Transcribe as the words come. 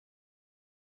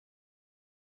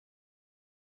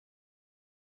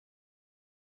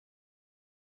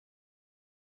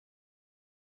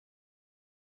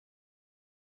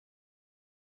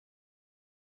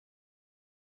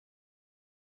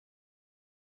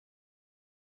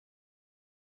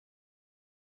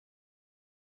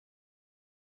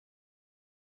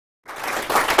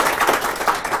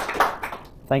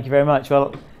Thank you very much.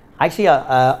 Well, actually,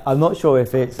 I'm not sure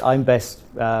if I'm best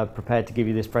prepared to give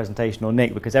you this presentation or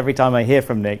Nick, because every time I hear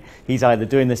from Nick, he's either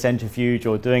doing the centrifuge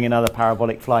or doing another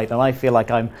parabolic flight, and I feel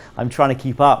like I'm trying to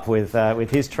keep up with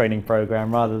his training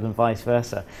program rather than vice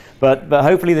versa. But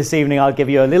hopefully this evening I'll give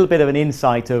you a little bit of an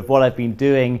insight of what I've been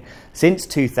doing since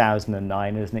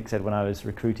 2009, as Nick said, when I was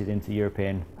recruited into the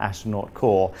European Astronaut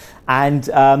Corps, and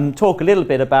talk a little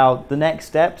bit about the next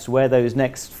steps, where those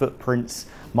next footprints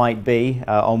might be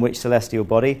on which celestial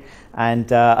body,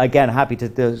 and again, happy to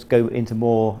go into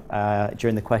more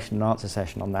during the question and answer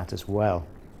session on that as well.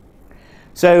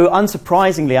 So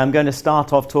unsurprisingly, I'm going to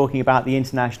start off talking about the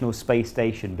International Space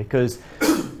Station, because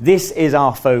this is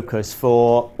our focus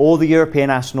for all the European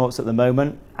astronauts at the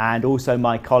moment, and also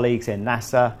my colleagues in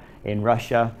NASA, in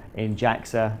Russia, in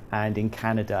JAXA, and in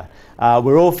Canada.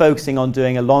 We're all focusing on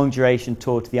doing a long duration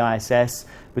tour to the ISS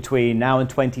between now and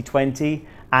 2020.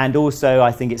 And also,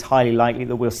 I think it's highly likely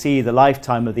that we'll see the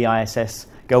lifetime of the ISS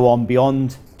go on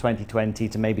beyond 2020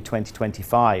 to maybe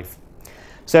 2025.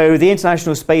 So the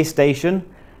International Space Station,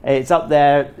 it's up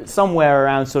there somewhere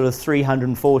around sort of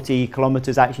 340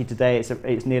 kilometers. Actually, today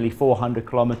it's nearly 400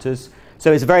 kilometers.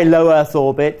 So it's a very low Earth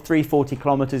orbit. 340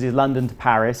 kilometers is London to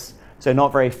Paris, so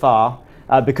not very far.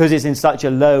 Because it's in such a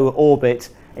low orbit,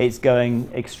 it's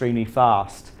going extremely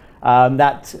fast.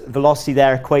 That velocity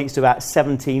there equates to about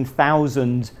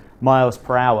 17,000 miles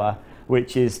per hour,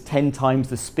 which is 10 times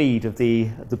the speed of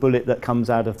the bullet that comes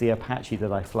out of the Apache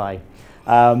that I fly.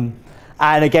 And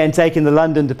again, taking the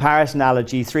London to Paris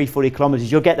analogy, 340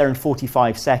 kilometers, you'll get there in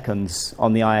 45 seconds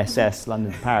on the ISS,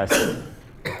 London to Paris.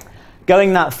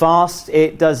 Going that fast,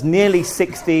 it does nearly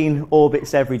 16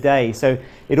 orbits every day. So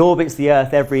it orbits the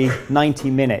Earth every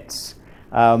 90 minutes.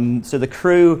 So the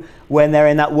crew, when they're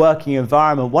in that working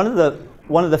environment, one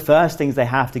of the first things they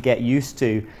have to get used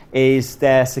to is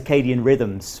their circadian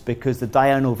rhythms, because the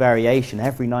diurnal variation,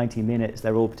 every 90 minutes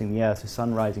they're orbiting the Earth, the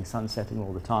sun rising, sun setting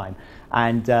all the time.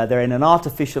 And they're in an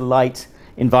artificial light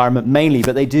environment mainly,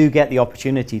 but they do get the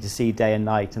opportunity to see day and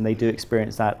night, and they do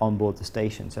experience that on board the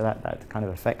station, so that kind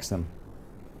of affects them.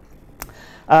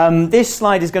 This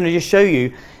slide is going to just show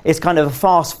you, it's kind of a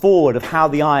fast forward of how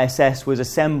the ISS was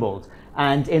assembled.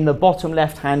 And in the bottom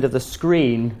left hand of the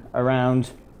screen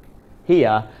around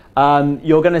here,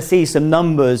 you're going to see some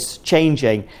numbers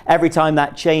changing. Every time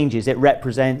that changes, it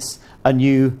represents a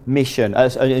new mission,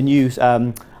 a new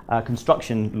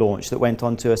construction launch that went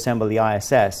on to assemble the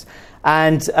ISS.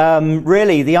 And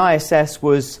really, the ISS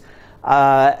was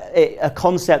a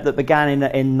concept that began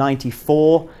in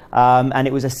 94, and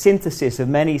it was a synthesis of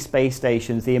many space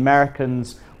stations. The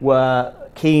Americans were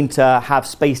keen to have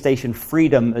space station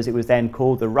freedom, as it was then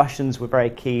called. The Russians were very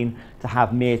keen to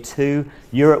have Mir 2.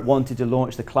 Europe wanted to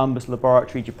launch the Columbus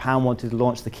Laboratory. Japan wanted to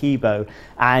launch the Kibo.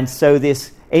 And so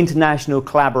this international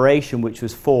collaboration which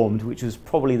was formed, which was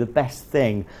probably the best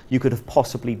thing you could have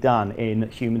possibly done in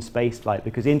human spaceflight,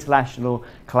 because international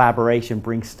collaboration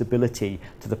brings stability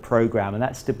to the program, and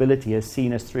that stability has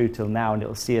seen us through till now, and it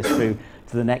will see us through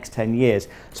to the next 10 years.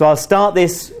 So I'll start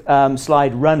this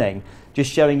slide running, just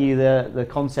showing you the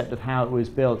concept of how it was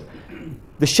built.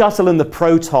 The shuttle and the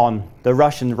Proton, the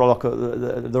Russian rocket,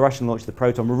 the Russian launch of the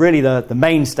Proton, were really the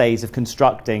mainstays of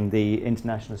constructing the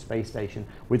International Space Station,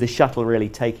 with the shuttle really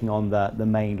taking on the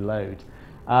main load.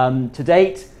 To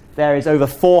date, there is over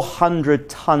 400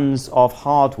 tons of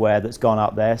hardware that's gone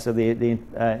up there, so the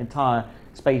entire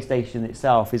space station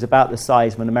itself is about the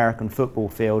size of an American football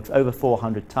field, over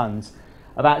 400 tons.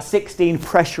 About 16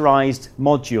 pressurized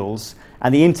modules,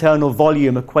 and the internal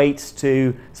volume equates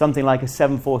to something like a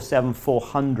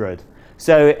 747-400.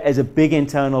 So there's a big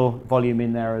internal volume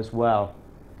in there as well.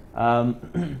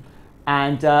 And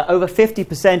over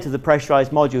 50% of the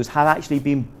pressurized modules have actually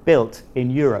been built in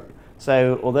Europe.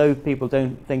 So although people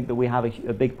don't think that we have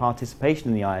a big participation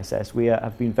in the ISS, we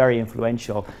have been very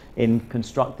influential in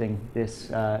constructing this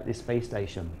space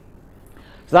station.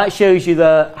 So that shows you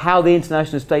how the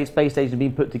International Space Station has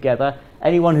been put together.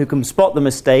 Anyone who can spot the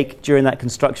mistake during that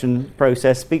construction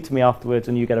process, speak to me afterwards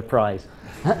and you get a prize.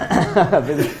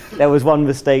 There was one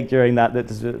mistake during that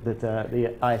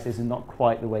the ISS is not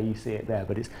quite the way you see it there,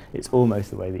 but it's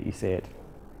almost the way that you see it.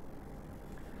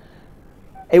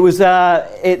 It was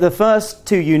the first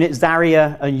two units,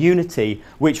 Zarya and Unity,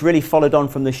 which really followed on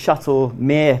from the Shuttle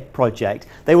Mir project.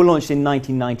 They were launched in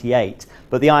 1998,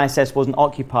 but the ISS wasn't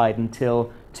occupied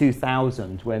until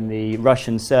 2000, when the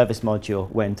Russian service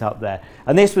module went up there.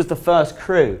 And this was the first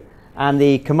crew. And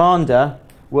the commander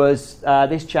was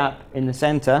this chap in the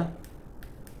center.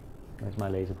 Where's my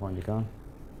laser pointer gone?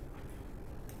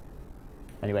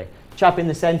 Anyway, chap in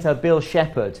the center, Bill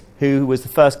Shepard, who was the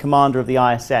first commander of the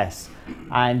ISS.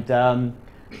 And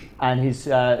and his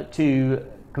two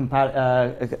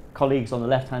colleagues on the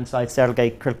left-hand side,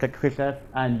 Sergei Kriklev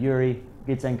and Yuri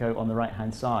Gidzenko on the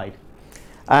right-hand side.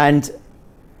 And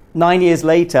 9 years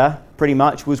later, pretty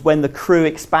much, was when the crew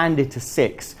expanded to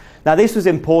 6. Now, this was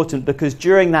important because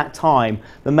during that time,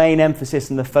 the main emphasis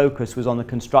and the focus was on the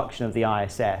construction of the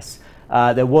ISS.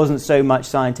 There wasn't so much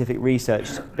scientific research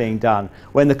being done.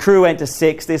 When the crew went to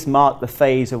 6, this marked the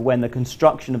phase of when the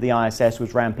construction of the ISS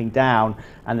was ramping down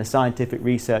and the scientific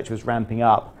research was ramping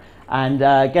up. And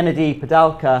Gennady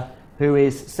Padalka, who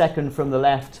is second from the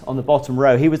left on the bottom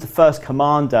row, he was the first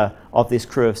commander of this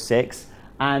crew of 6.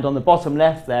 And on the bottom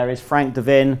left there is Frank de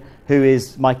Vin, who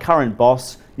is my current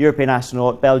boss, European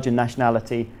astronaut, Belgian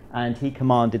nationality, and he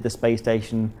commanded the space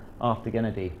station after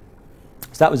Gennady.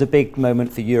 So that was a big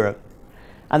moment for Europe.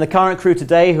 And the current crew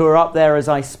today, who are up there as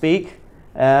I speak,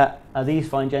 are these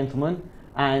fine gentlemen.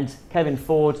 And Kevin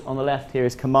Ford on the left here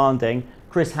is commanding.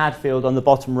 Chris Hadfield on the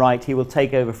bottom right, he will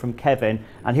take over from Kevin,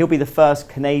 and he'll be the first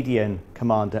Canadian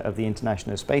commander of the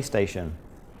International Space Station.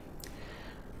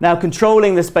 Now,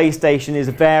 controlling the space station is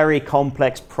a very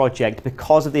complex project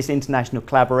because of this international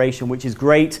collaboration, which is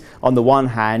great on the one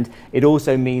hand. It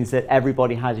also means that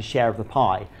everybody has a share of the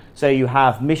pie. So you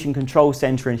have Mission Control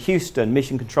Center in Houston,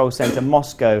 Mission Control Center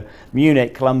Moscow,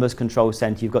 Munich, Columbus Control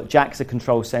Center. You've got JAXA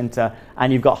Control Center,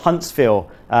 and you've got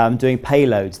Huntsville doing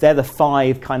payloads. They're the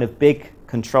 5 kind of big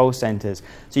control centers.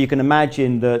 So you can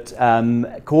imagine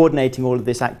that coordinating all of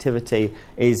this activity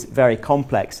is very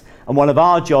complex. And one of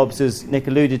our jobs, as Nick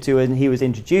alluded to and he was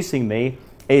introducing me,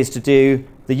 is to do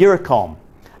the Eurocom.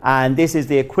 And this is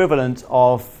the equivalent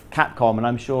of Capcom, and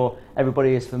I'm sure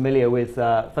everybody is familiar with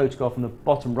a photograph on the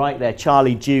bottom right there,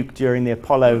 Charlie Duke during the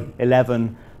Apollo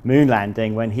 11 moon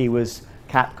landing when he was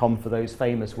Capcom for those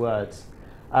famous words.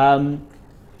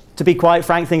 To be quite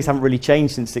frank, things haven't really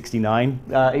changed since '69.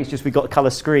 It's just we've got colour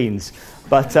screens.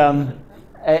 But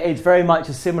it's very much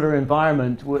a similar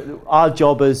environment. Our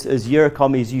job as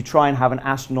Eurocom is you try and have an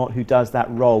astronaut who does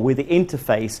that role. We're the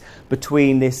interface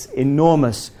between this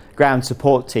enormous ground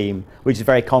support team, which is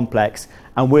very complex,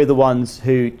 and we're the ones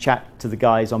who chat to the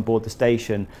guys on board the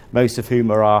station, most of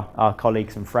whom are our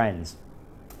colleagues and friends.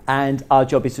 And our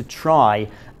job is to try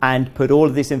and put all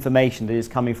of this information that is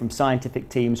coming from scientific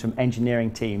teams, from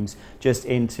engineering teams, just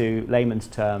into layman's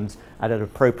terms at an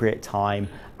appropriate time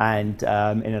and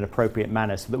in an appropriate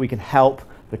manner so that we can help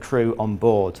the crew on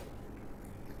board.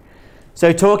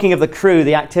 So talking of the crew,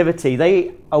 the activity,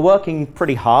 they are working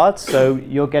pretty hard, so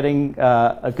you're getting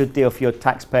a good deal for your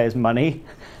taxpayers' money.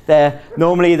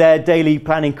 Normally their daily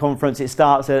planning conference, it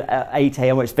starts at 8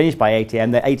 a.m. or it's finished by 8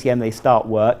 a.m. At 8 a.m. they start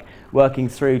working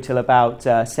through till about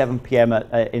 7 p.m.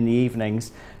 in the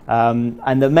evenings.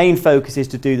 And the main focus is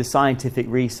to do the scientific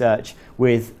research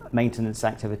with maintenance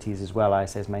activities as well,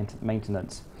 ISS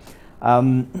maintenance.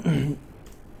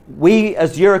 We,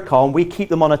 as Eurocom, we keep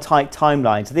them on a tight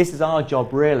timeline. So this is our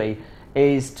job, really,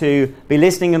 is to be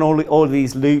listening in all of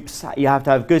these loops. You have to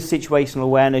have good situational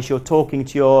awareness. You're talking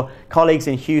to your colleagues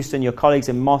in Houston, your colleagues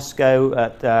in Moscow,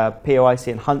 at POIC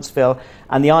in Huntsville.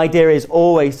 And the idea is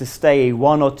always to stay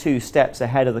 1 or 2 steps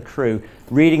ahead of the crew,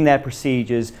 reading their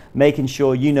procedures, making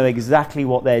sure you know exactly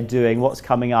what they're doing, what's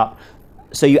coming up.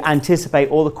 So you anticipate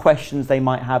all the questions they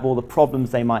might have, all the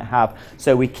problems they might have.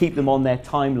 So we keep them on their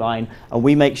timeline, and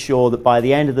we make sure that by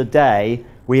the end of the day,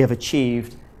 we have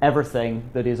achieved everything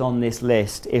that is on this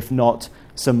list, if not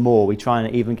some more. We try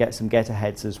and even get some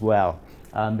get-aheads as well,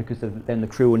 because then the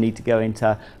crew will need to go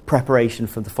into preparation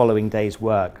for the following day's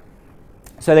work.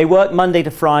 So they work Monday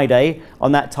to Friday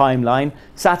on that timeline.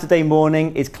 Saturday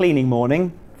morning is cleaning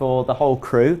morning for the whole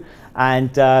crew.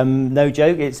 And no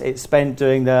joke, it's spent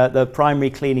doing the primary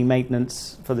cleaning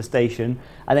maintenance for the station.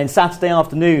 And then Saturday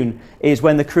afternoon is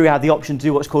when the crew have the option to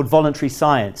do what's called voluntary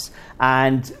science.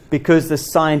 And because the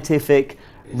scientific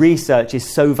research is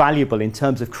so valuable in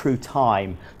terms of crew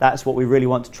time, that's what we really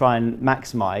want to try and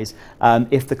maximize.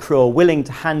 If the crew are willing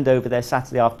to hand over their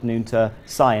Saturday afternoon to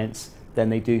science, then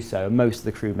they do so. Most of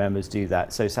the crew members do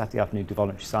that. So Saturday afternoon to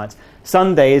voluntary science.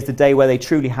 Sunday is the day where they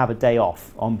truly have a day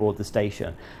off on board the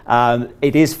station.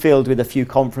 It is filled with a few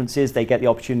conferences. They get the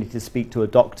opportunity to speak to a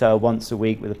doctor once a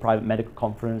week with a private medical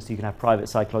conference. You can have private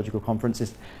psychological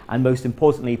conferences, and most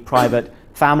importantly, private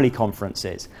family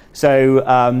conferences. So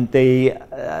the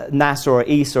NASA or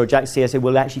ESA or JAXA CSA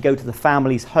will actually go to the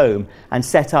family's home and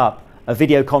set up a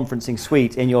video conferencing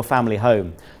suite in your family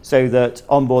home, so that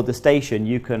on board the station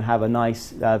you can have a nice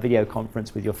video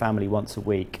conference with your family once a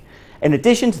week. In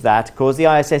addition to that, of course, the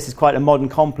ISS is quite a modern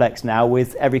complex now,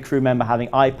 with every crew member having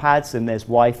iPads and there's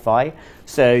Wi-Fi,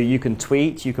 so you can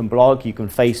tweet, you can blog, you can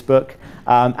Facebook,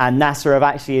 and NASA have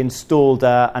actually installed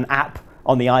an app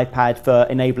on the iPad for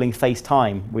enabling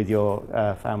FaceTime with your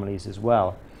families as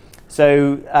well.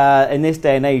 So in this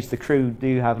day and age, the crew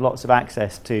do have lots of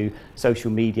access to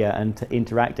social media and to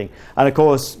interacting. And of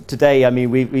course, today, I mean,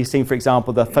 we've seen, for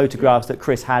example, the photographs that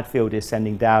Chris Hadfield is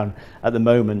sending down at the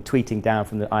moment, tweeting down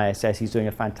from the ISS. He's doing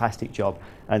a fantastic job,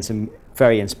 and some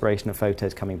very inspirational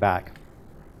photos coming back.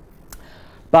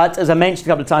 But as I mentioned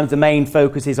a couple of times, the main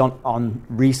focus is on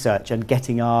research and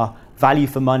getting our value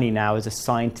for money now as a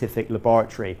scientific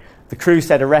laboratory. The crew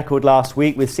set a record last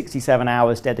week with 67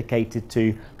 hours dedicated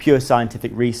to pure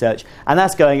scientific research, and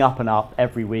that's going up and up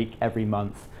every week, every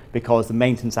month, because the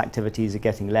maintenance activities are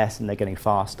getting less and they're getting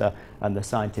faster, and the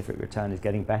scientific return is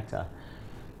getting better.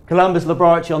 Columbus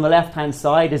Laboratory on the left-hand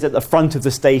side is at the front of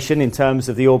the station in terms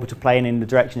of the orbital plane in the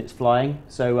direction it's flying.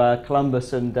 So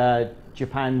Columbus and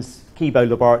Japan's Kibo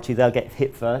Laboratory, they'll get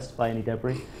hit first by any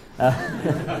debris.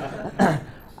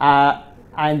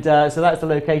 So that's the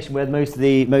location where most of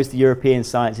the European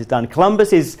science is done.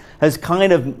 Columbus has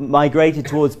kind of migrated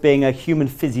towards being a human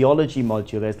physiology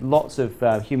module. There's lots of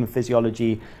human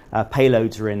physiology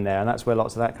payloads are in there, and that's where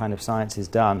lots of that kind of science is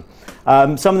done.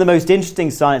 Some of the most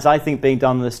interesting science, I think, being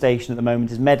done on the station at the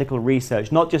moment is medical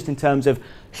research, not just in terms of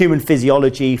human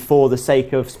physiology for the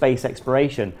sake of space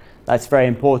exploration. That's very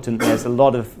important. There's a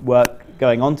lot of work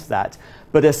going on to that.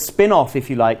 But a spin-off, if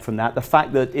you like, from that, the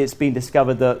fact that it's been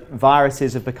discovered that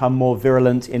viruses have become more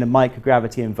virulent in a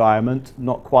microgravity environment,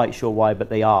 not quite sure why, but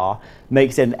they are,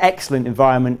 makes it an excellent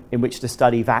environment in which to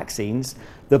study vaccines.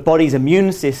 The body's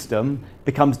immune system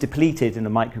becomes depleted in a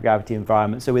microgravity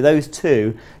environment. So with those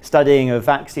two, studying of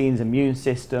vaccines, immune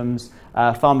systems,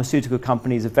 pharmaceutical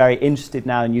companies are very interested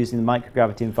now in using the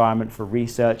microgravity environment for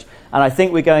research. And I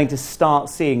think we're going to start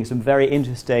seeing some very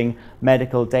interesting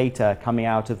medical data coming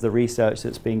out of the research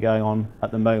that's been going on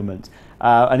at the moment.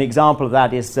 An example of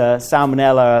that is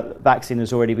Salmonella vaccine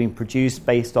has already been produced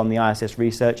based on the ISS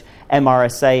research.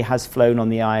 MRSA has flown on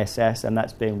the ISS, and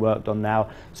that's being worked on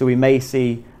now. So we may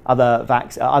see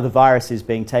other viruses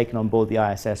being taken on board the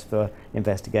ISS for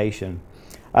investigation.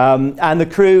 And the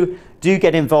crew do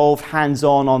get involved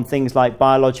hands-on on things like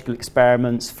biological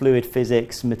experiments, fluid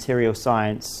physics, material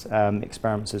science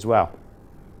experiments as well.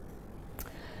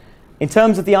 In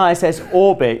terms of the ISS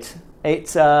orbit,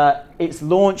 it's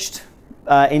launched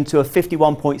into a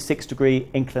 51.6 degree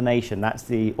inclination. That's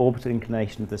the orbital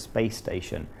inclination of the space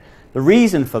station. The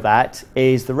reason for that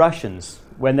is the Russians.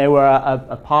 When they were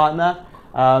a partner,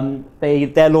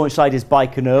 their launch site is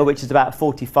Baikonur, which is about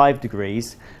 45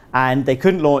 degrees. And they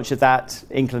couldn't launch at that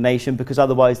inclination because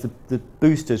otherwise the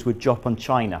boosters would drop on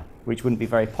China, which wouldn't be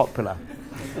very popular.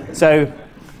 So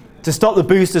to stop the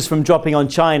boosters from dropping on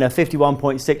China,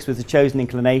 51.6 was the chosen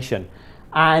inclination.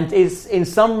 And in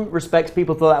some respects,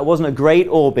 people thought that wasn't a great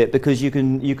orbit because you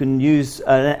can use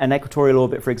an equatorial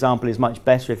orbit, for example, is much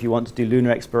better if you want to do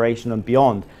lunar exploration and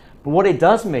beyond. But what it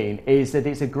does mean is that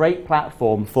it's a great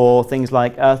platform for things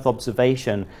like Earth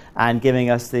observation and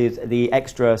giving us the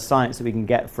extra science that we can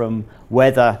get from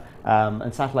weather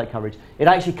and satellite coverage. It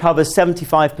actually covers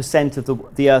 75%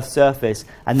 of the Earth's surface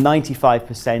and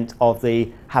 95% of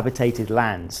the habitated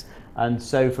lands. And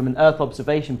so from an Earth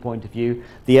observation point of view,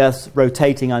 the Earth's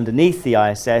rotating underneath the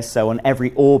ISS, so on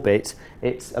every orbit,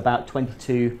 it's about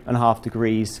 22.5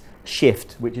 degrees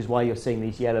shift, which is why you're seeing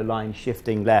these yellow lines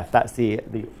shifting left. That's the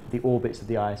orbits of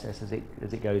the ISS as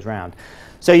it goes round.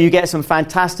 So you get some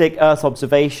fantastic Earth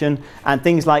observation, and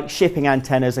things like shipping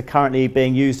antennas are currently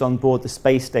being used on board the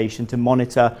space station to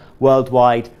monitor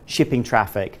worldwide shipping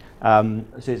traffic. So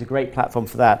it's a great platform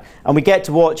for that. And we get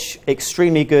to watch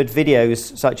extremely good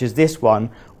videos such as this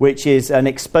one, which is an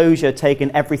exposure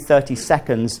taken every 30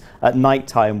 seconds at night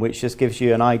time, which just gives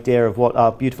you an idea of what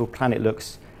our beautiful planet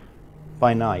looks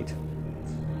by night.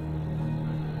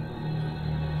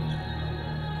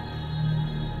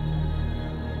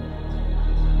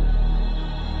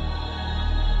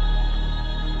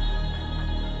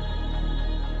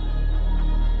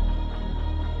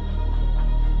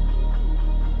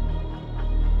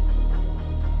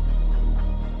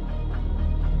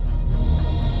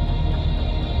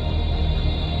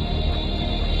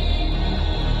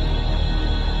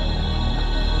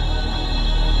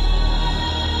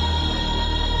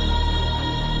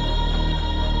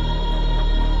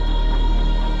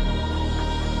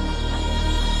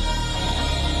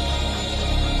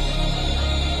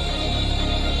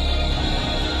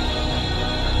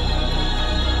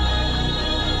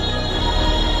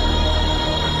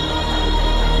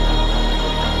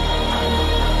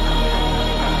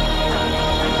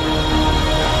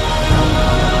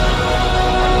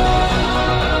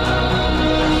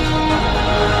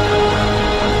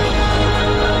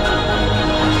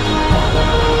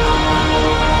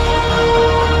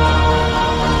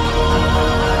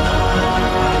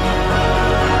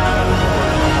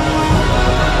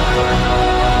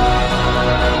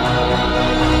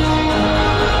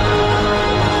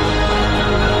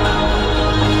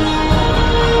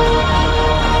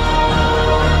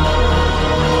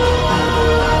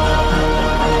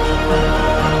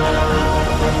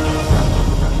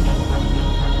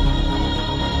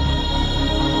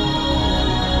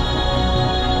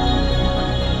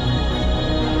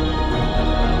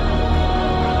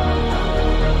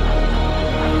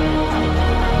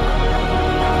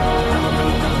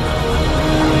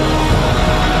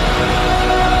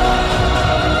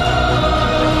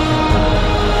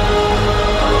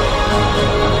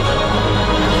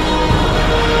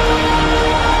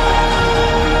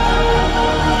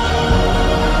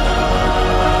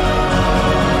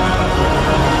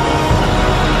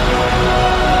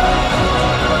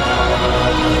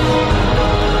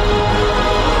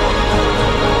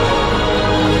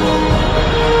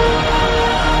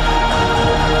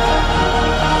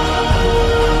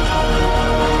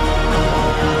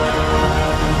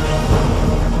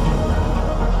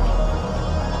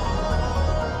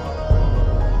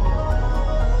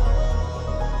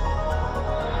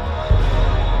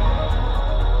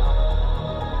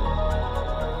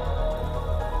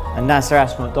 And NASA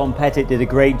astronaut Don Pettit did a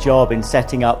great job in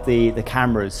setting up the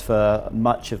cameras for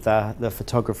much of the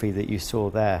photography that you saw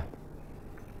there.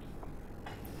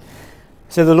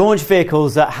 So the launch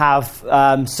vehicles that have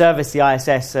serviced the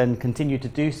ISS and continue to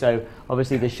do so,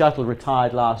 obviously the shuttle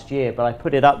retired last year, but I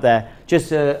put it up there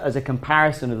just as a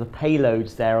comparison of the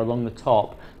payloads there along the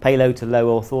top, payload to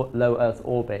low Earth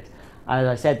orbit. And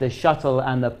as I said, the shuttle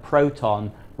and the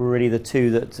Proton were really the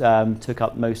two that took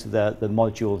up most of the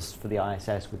modules for the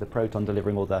ISS, with the Proton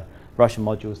delivering all the Russian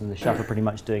modules and the shuttle pretty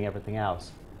much doing everything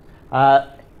else.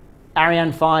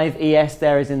 Ariane 5 ES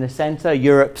there is in the center,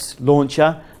 Europe's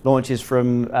launcher, launches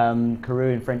from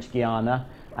Kourou in French Guiana,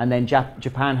 and then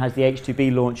Japan has the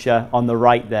H-2B launcher on the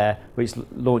right there, which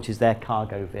launches their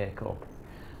cargo vehicle.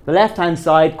 The left-hand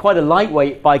side, quite a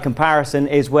lightweight by comparison,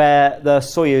 is where the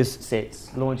Soyuz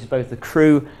sits, launches both the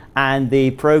Crew and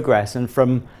the Progress, and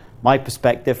from my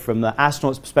perspective, from the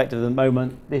astronaut's perspective at the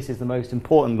moment, this is the most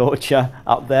important launcher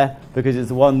up there because it's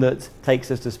the one that takes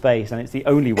us to space, and it's the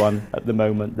only one at the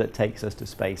moment that takes us to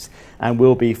space and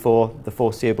will be for the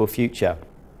foreseeable future.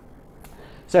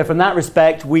 So from that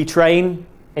respect, we train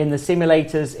in the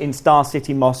simulators in Star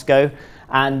City, Moscow,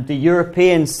 and the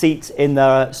European seat in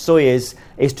the Soyuz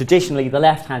is traditionally the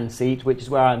left-hand seat, which is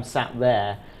where I'm sat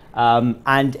there.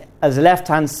 And as a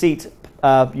left-hand seat,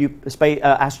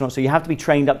 astronaut, so you have to be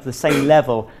trained up to the same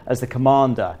level as the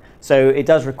commander. So it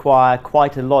does require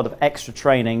quite a lot of extra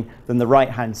training than the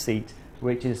right-hand seat,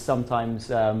 which is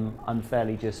sometimes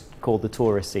unfairly just called the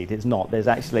tourist seat. It's not. There's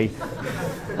actually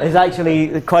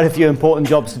quite a few important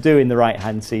jobs to do in the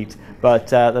right-hand seat, but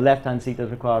the left-hand seat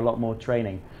does require a lot more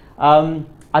training.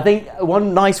 I think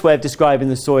one nice way of describing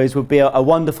the Soyuz would be a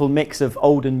wonderful mix of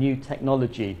old and new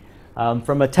technology.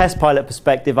 From a test pilot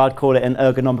perspective, I'd call it an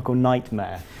ergonomical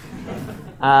nightmare.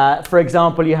 For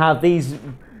example, you have these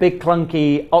big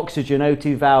clunky oxygen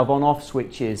O2 valve on-off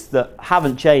switches that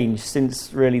haven't changed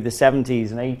since really the 70s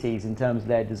and 80s in terms of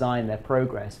their design, their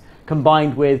progress,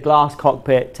 combined with glass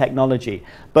cockpit technology.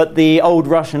 But the old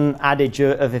Russian adage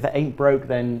of if it ain't broke,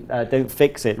 then don't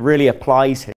fix it really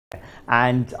applies here.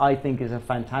 And I think it's a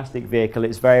fantastic vehicle.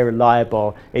 It's very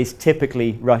reliable. It's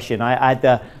typically Russian. I had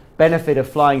the benefit of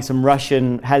flying some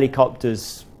Russian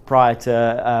helicopters prior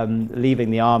to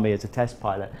leaving the army as a test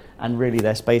pilot, and really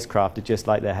their spacecraft are just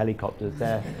like their helicopters.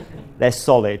 They're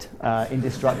solid,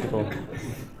 indestructible.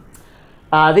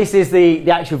 This is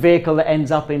the actual vehicle that ends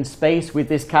up in space, with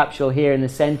this capsule here in the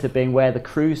center being where the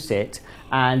crew sit,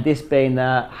 and this being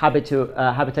the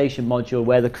habitation module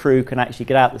where the crew can actually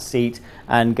get out the seat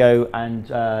and go and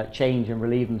change and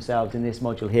relieve themselves in this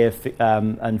module here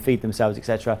and feed themselves,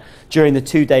 etc., during the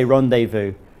 2-day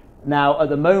rendezvous. Now, at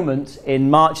the moment,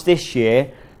 in March this year,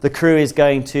 the crew is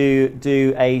going to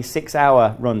do a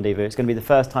 6-hour rendezvous. It's going to be the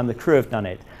first time the crew have done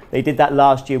it. They did that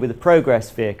last year with the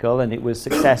Progress vehicle, and it was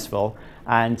successful.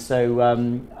 And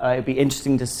so it'd be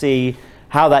interesting to see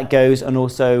how that goes and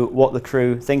also what the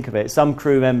crew think of it. Some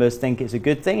crew members think it's a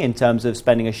good thing in terms of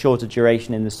spending a shorter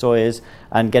duration in the Soyuz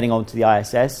and getting onto the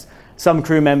ISS. Some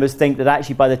crew members think that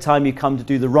actually by the time you come to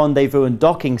do the rendezvous and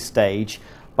docking stage,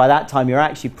 by that time you're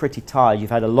actually pretty tired.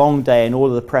 You've had a long day and all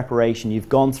of the preparation. You've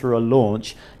gone through a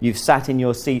launch. You've sat in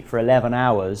your seat for 11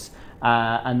 hours.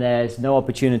 And there's no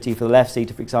opportunity for the left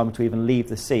seater, for example, to even leave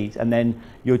the seat. And then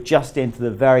you're just into the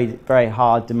very, very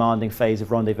hard, demanding phase of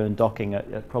rendezvous and docking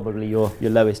at probably your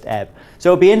lowest ebb. So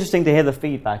it'll be interesting to hear the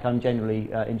feedback. I'm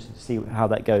generally interested to see how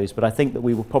that goes. But I think that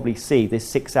we will probably see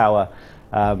this 6-hour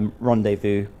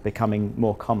rendezvous becoming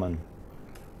more common.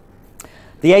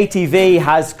 The ATV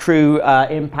has crew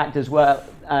impact as well,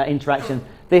 interaction.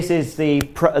 This is the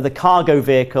cargo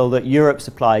vehicle that Europe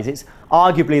supplies. It's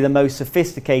arguably the most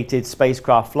sophisticated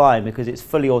spacecraft flying because it's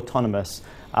fully autonomous,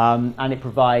 and it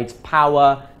provides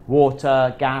power,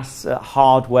 water, gas,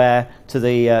 hardware to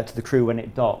the crew when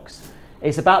it docks.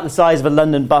 It's about the size of a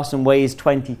London bus and weighs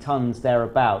 20 tons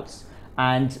thereabouts.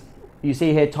 And you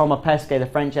see here Thomas Pesquet, the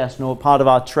French astronaut. Part of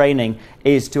our training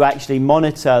is to actually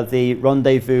monitor the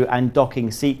rendezvous and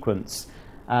docking sequence.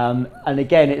 And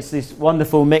again, it's this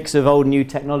wonderful mix of old and new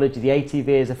technology. The ATV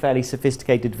is a fairly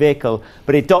sophisticated vehicle,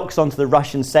 but it docks onto the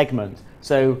Russian segment.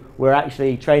 So we're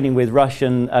actually training with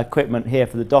Russian equipment here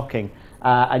for the docking.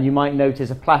 And you might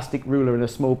notice a plastic ruler and a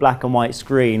small black and white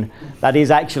screen. That is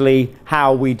actually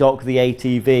how we dock the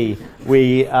ATV.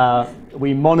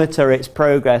 We monitor its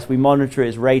progress, we monitor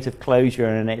its rate of closure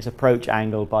and its approach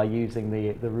angle by using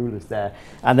the rulers there.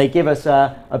 And they give us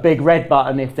a big red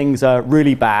button if things are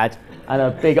really bad, and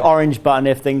a big orange button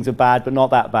if things are bad, but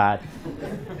not that bad.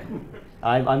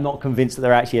 I'm not convinced that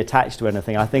they're actually attached to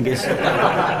anything. I think it's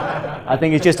I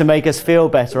think it's just to make us feel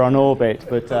better on orbit,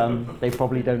 but they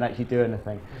probably don't actually do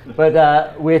anything.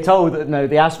 But we're told that no,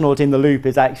 the astronaut in the loop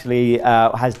is actually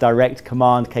has direct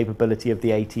command capability of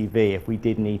the ATV if we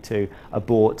did need to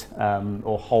abort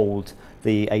or hold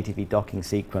the ATV docking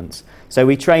sequence. So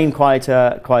we train quite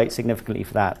significantly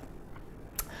for that.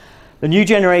 The new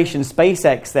generation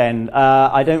SpaceX then,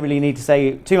 I don't really need to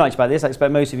say too much about this. I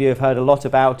expect most of you have heard a lot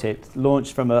about it.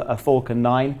 Launched from a Falcon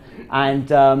 9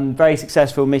 and very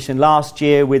successful mission last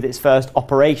year with its first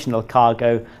operational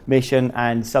cargo mission,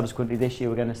 and subsequently this year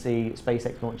we're going to see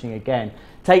SpaceX launching again.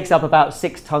 Takes up about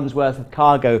 6 tons worth of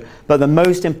cargo, but the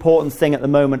most important thing at the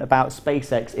moment about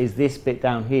SpaceX is this bit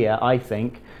down here, I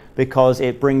think, because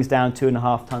it brings down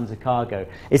 2.5 tons of cargo.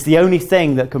 It's the only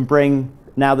thing that can bring,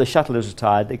 now the shuttle is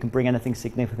retired, they can bring anything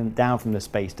significant down from the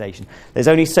space station. There's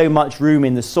only so much room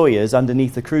in the Soyuz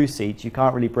underneath the crew seats, you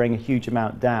can't really bring a huge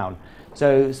amount down.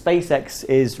 So SpaceX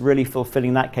is really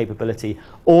fulfilling that capability.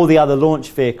 All the other launch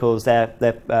vehicles, their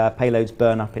payloads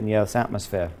burn up in the Earth's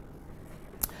atmosphere.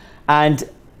 And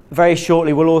very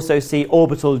shortly we'll also see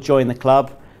Orbital join the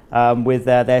club with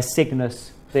their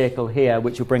Cygnus vehicle here,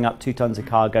 which will bring up 2 tons of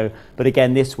cargo. But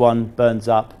again, this one burns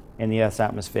up in the Earth's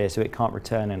atmosphere, so it can't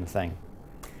return anything.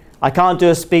 I can't do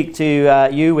a speak to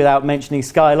you without mentioning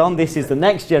Skylon. This is the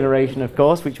next generation, of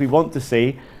course, which we want to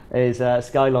see, is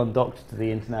Skylon docked to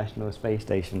the International Space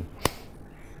Station.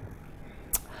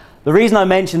 The reason I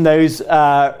mention those,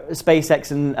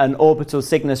 SpaceX and Orbital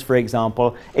Cygnus, for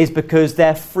example, is because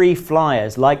they're free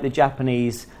flyers, like the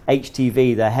Japanese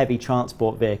HTV, their heavy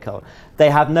transport vehicle. They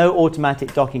have no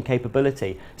automatic docking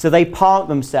capability. So they park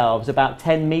themselves about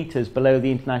 10 meters below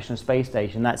the International Space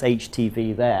Station. That's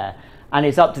HTV there. And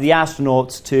it's up to the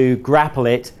astronauts to grapple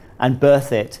it and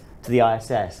berth it to the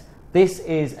ISS. This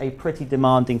is a pretty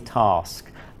demanding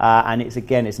task, and it's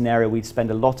an area we'd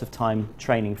spend a lot of time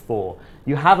training for.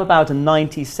 You have about a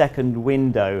 90-second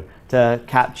window to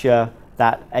capture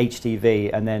that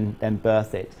HTV and then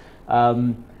berth it.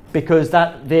 Because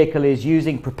that vehicle is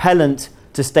using propellant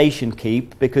to station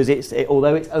keep, because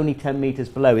although it's only 10 meters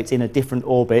below, it's in a different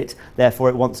orbit, therefore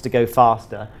it wants to go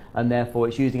faster, and therefore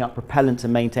it's using up propellant to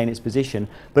maintain its position.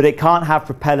 But it can't have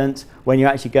propellant when you're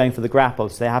actually going for the grapple,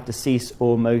 so they have to cease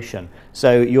all motion.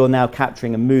 So you're now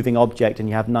capturing a moving object and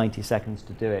you have 90 seconds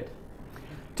to do it.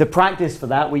 To practice for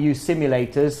that, we use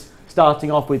simulators, starting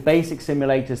off with basic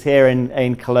simulators here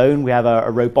in Cologne. We have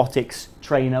a robotics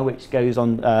trainer which goes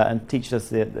on and teaches us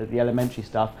the elementary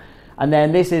stuff. And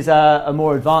then this is a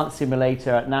more advanced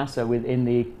simulator at NASA within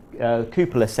the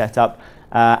cupola setup.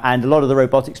 And a lot of the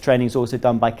robotics training is also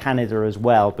done by Canada as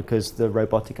well, because the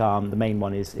robotic arm, the main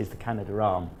one, is the Canada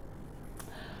arm.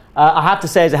 I have to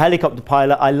say, as a helicopter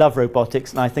pilot, I love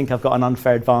robotics, and I think I've got an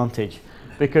unfair advantage,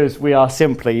 because we are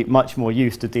simply much more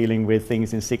used to dealing with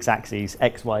things in 6 axes,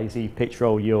 X, Y, Z, pitch,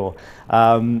 roll, yaw.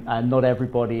 And not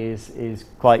everybody is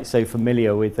quite so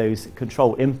familiar with those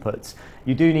control inputs.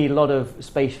 You do need a lot of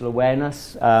spatial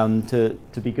awareness to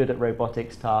be good at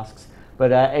robotics tasks.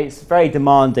 But it's very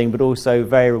demanding, but also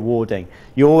very rewarding.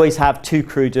 You always have 2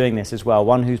 crew doing this as well,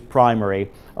 one who's primary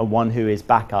and one who is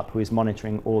backup, who is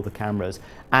monitoring all the cameras.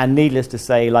 And needless to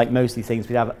say, like most of these things,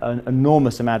 we have an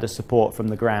enormous amount of support from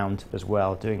the ground as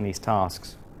well, doing these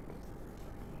tasks.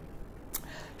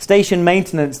 Station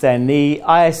maintenance then. The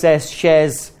ISS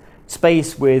shares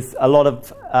space with a lot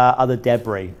of other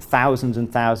debris, thousands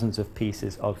and thousands of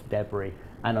pieces of debris.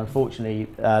 And unfortunately,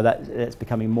 that's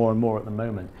becoming more and more at the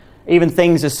moment. Even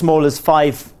things as small as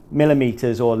 5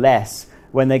 millimeters or less,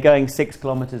 when they're going 6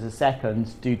 kilometers a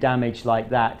second, do damage like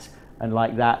that and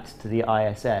like that to the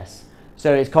ISS.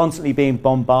 So it's constantly being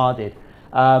bombarded.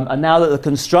 And now that the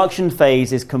construction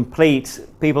phase is complete,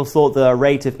 people thought the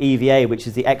rate of EVA, which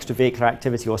is the extravehicular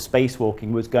activity or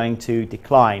spacewalking, was going to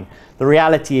decline. The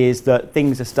reality is that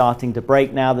things are starting to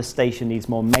break now. The station needs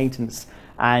more maintenance.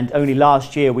 And only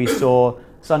last year we saw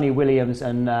Sonny Williams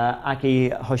and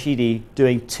Aki Hoshide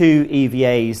doing 2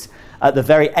 EVAs at the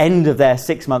very end of their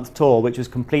 6-month tour, which was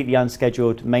completely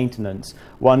unscheduled maintenance.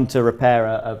 One to repair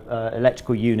an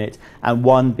electrical unit, and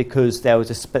one because there was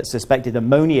a suspected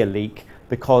ammonia leak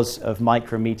because of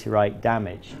micrometeorite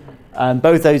damage.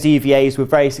 Both those EVAs were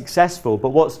very successful, but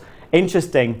what's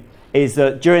interesting is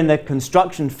that during the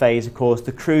construction phase, of course,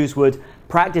 the crews would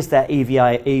practice their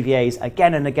EVAs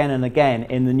again and again and again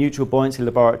in the Neutral Buoyancy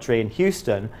Laboratory in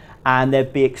Houston, and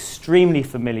they'd be extremely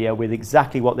familiar with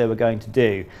exactly what they were going to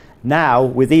do. Now,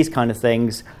 with these kind of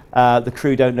things, the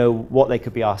crew don't know what they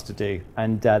could be asked to do,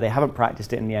 and they haven't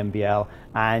practiced it in the MBL,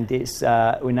 and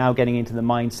we're now getting into the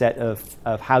mindset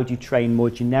of how do you train more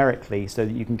generically so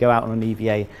that you can go out on an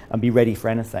EVA and be ready for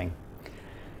anything.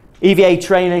 EVA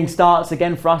training starts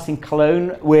again for us in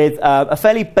Cologne with a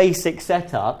fairly basic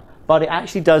setup, but it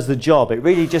actually does the job. It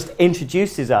really just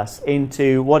introduces us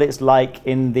into what it's like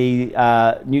in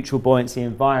the neutral buoyancy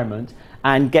environment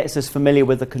and gets us familiar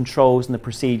with the controls and the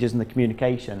procedures and the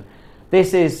communication.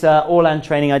 This is all-land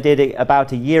training I did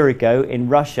about a year ago in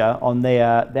Russia on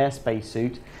their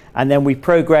spacesuit, and then we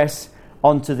progress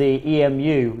onto the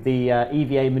EMU, the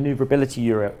EVA Maneuverability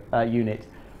Unit,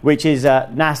 which is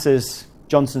NASA's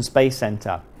Johnson Space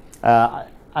Center.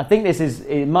 I think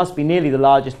it must be nearly the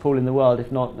largest pool in the world, if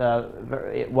not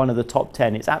one of the top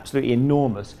 10. It's absolutely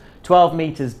enormous, 12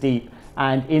 meters deep,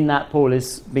 and in that pool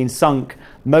has been sunk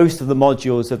most of the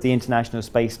modules of the International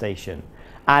Space Station.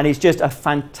 And it's just a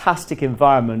fantastic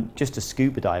environment just to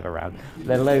scuba dive around,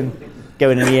 let alone go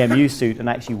in an EMU suit and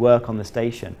actually work on the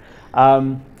station.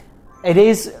 It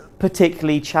is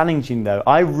particularly challenging, though.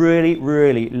 I really,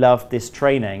 really loved this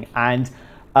training, and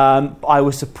I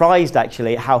was surprised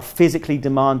actually at how physically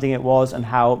demanding it was and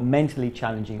how mentally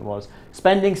challenging it was.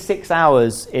 Spending 6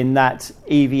 hours in that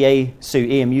EVA suit,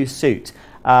 EMU suit,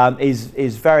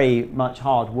 is very much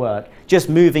hard work. Just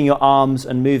moving your arms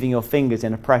and moving your fingers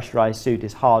in a pressurized suit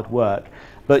is hard work.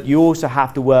 But you also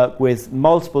have to work with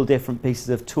multiple different pieces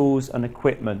of tools and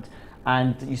equipment,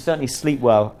 and you certainly sleep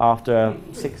well after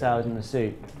 6 hours in the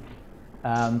suit.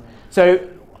 So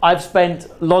I've spent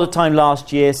a lot of time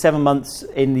last year, 7 months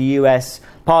in the US.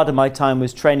 Part of my time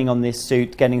was training on this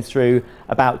suit, getting through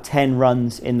about 10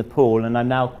 runs in the pool, and I'm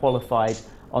now qualified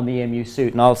on the EMU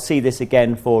suit. And I'll see this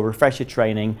again for refresher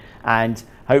training, and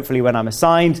hopefully when I'm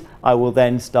assigned, I will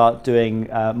then start doing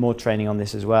more training on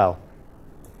this as well.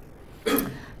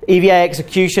 EVA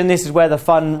execution, this is where the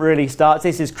fun really starts.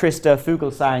 This is Krista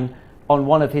Fuglsang on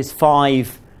one of his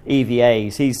 5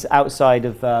 EVAs. He's outside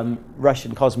of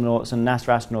Russian cosmonauts and NASA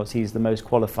astronauts, he's the most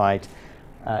qualified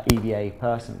EVA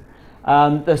person.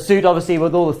 The suit, obviously,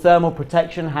 with all the thermal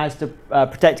protection, has to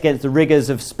protect against the rigors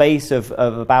of space of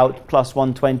about plus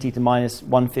 120 to minus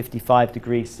 155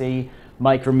 degrees C,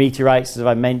 micrometeorites, as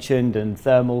I mentioned, and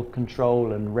thermal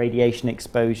control and radiation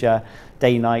exposure,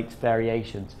 day-night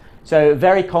variations. So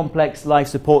very complex life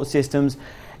support systems.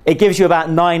 It gives you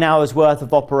about 9 hours worth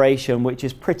of operation, which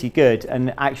is pretty good,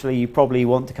 and actually you probably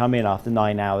want to come in after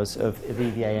 9 hours of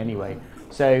EVA anyway.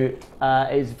 So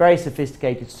it's a very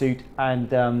sophisticated suit,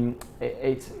 and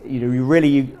it's, you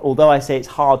really, although I say it's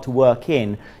hard to work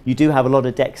in, you do have a lot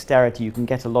of dexterity. You can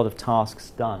get a lot of tasks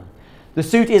done. The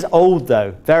suit is old,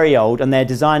 though, very old, and they're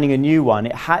designing a new one.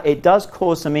 It does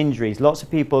cause some injuries. Lots of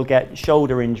people get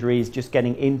shoulder injuries just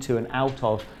getting into and out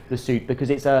of the suit because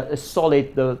it's a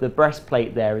solid, the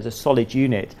breastplate there is a solid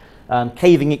unit.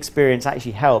 Caving experience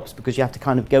actually helps because you have to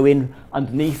kind of go in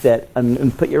underneath it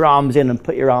and put your arms in and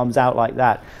put your arms out like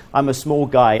that. I'm a small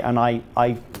guy, and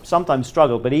I sometimes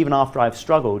struggle, but even after I've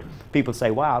struggled, people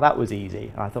say, wow, that was easy.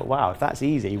 And I thought, wow, if that's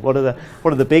easy, what are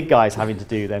the big guys having to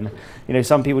do then? You know,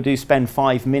 some people do spend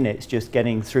 5 minutes just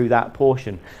getting through that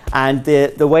portion. And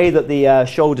the way that the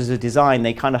shoulders are designed,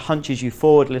 they kind of hunches you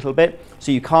forward a little bit,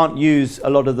 so you can't use a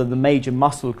lot of the major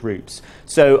muscle groups.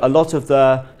 So a lot of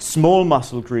the small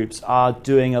muscle groups are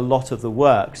doing a lot of the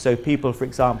work. So people, for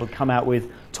example, come out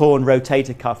with torn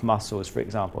rotator cuff muscles, for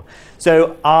example.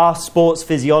 So our sports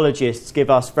physiologists give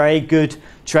us very good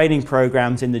training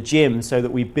programs in the gym so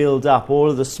that we build up all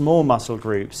of the small muscle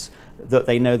groups that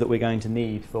they know that we're going to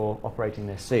need for operating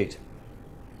this suit.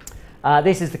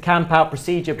 This is the camp out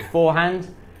procedure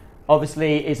beforehand.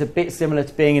 Obviously, it's a bit similar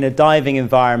to being in a diving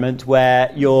environment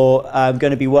where you're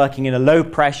going to be working in a low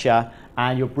pressure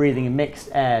and you're breathing in mixed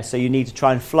air, so you need to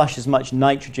try and flush as much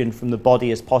nitrogen from the body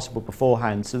as possible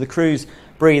beforehand. So the crews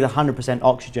breathe 100%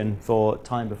 oxygen for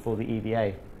time before the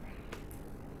EVA.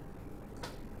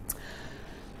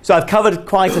 So I've covered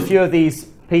quite a few of these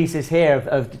pieces here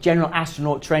of the general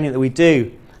astronaut training that we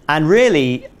do. And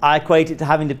really, I equate it to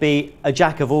having to be a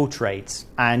jack of all trades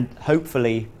and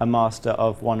hopefully a master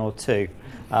of one or two.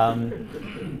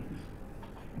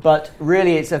 But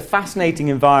really, it's a fascinating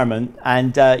environment,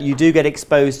 and you do get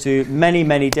exposed to many,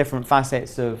 many different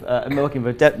facets of working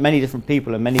with many different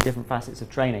people and many different facets of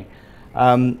training.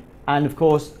 And of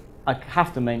course, I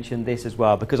have to mention this as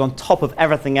well, because on top of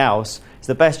everything else, it's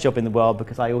the best job in the world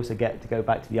because I also get to go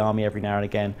back to the army every now and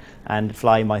again and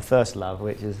fly my first love,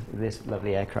 which is this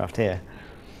lovely aircraft here.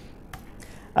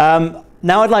 Now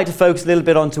I'd like to focus a little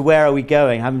bit on to where are we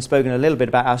going, having spoken a little bit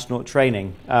about astronaut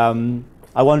training.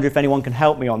 I wonder if anyone can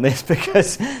help me on this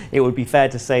because it would be fair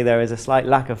to say there is a slight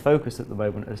lack of focus at the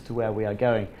moment as to where we are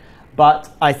going. But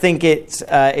I think it's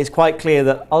quite clear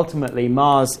that ultimately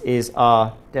Mars is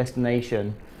our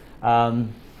destination.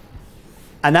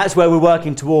 And that's where we're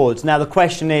working towards. Now the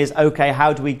question is, okay,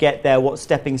 how do we get there? What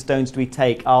stepping stones do we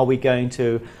take? Are we going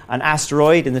to an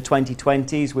asteroid in the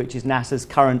 2020s, which is NASA's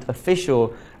current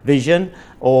official vision?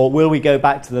 Or will we go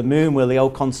back to the moon? Will the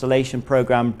old Constellation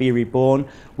program be reborn?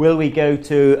 Will we go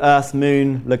to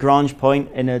Earth-Moon Lagrange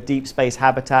point in a deep space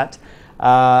habitat?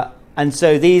 And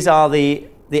so these are the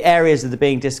areas that are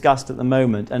being discussed at the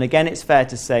moment. And again, it's fair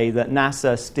to say that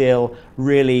NASA still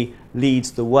really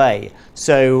leads the way.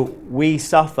 So we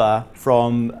suffer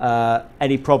from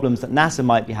any problems that NASA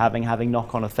might be having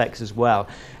knock-on effects as well.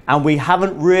 And we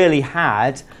haven't really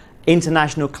had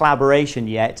international collaboration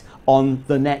yet on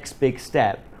the next big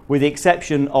step, with the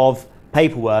exception of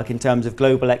paperwork in terms of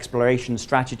global exploration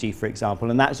strategy, for example.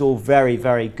 And that's all very,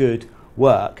 very good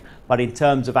work. But in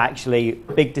terms of actually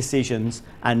big decisions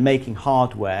and making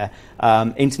hardware,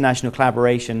 international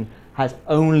collaboration has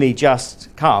only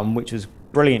just come, which was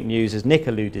brilliant news, as Nick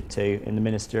alluded to in the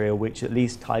ministerial, which at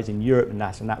least ties in Europe and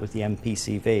NASA, and that was the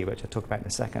MPCV, which I'll talk about in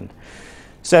a second.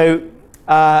 So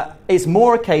it's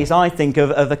more a case, I think,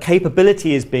 of a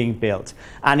capability is being built.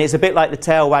 And it's a bit like the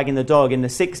tail wagging the dog. In the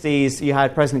 60s, you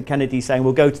had President Kennedy saying,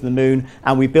 we'll go to the moon,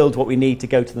 and we build what we need to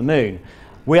go to the moon.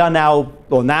 We are now,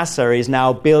 or NASA is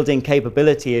now building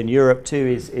capability, and Europe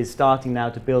too is starting now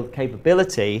to build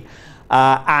capability.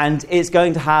 And it's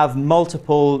going to have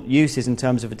multiple uses in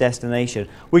terms of a destination,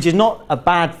 which is not a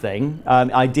bad thing.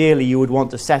 Ideally, you would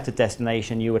want to set a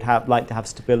destination. You would like to have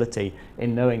stability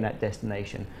in knowing that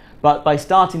destination. But by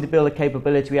starting to build a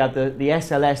capability, we have the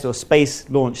SLS, or Space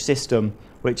Launch System,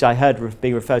 which I heard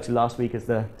being referred to last week as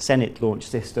the Senate Launch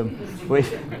System, which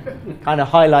kind of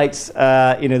highlights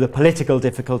the political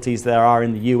difficulties there are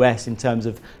in the US in terms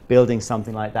of building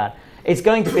something like that. It's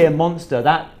going to be a monster.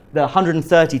 The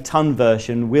 130-ton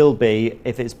version will be,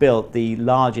 if it's built, the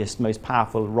largest, most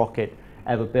powerful rocket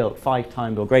ever built, 5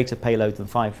 times or greater payload than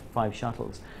five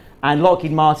shuttles. And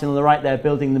Lockheed Martin on the right there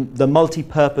building the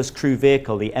multi-purpose crew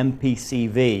vehicle, the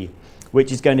MPCV,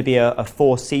 which is going to be a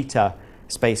 4-seater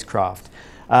spacecraft.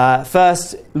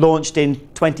 First launched in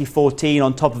 2014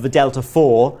 on top of the Delta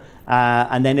IV,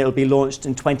 and then it will be launched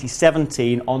in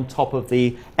 2017 on top of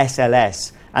the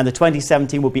SLS. And the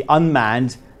 2017 will be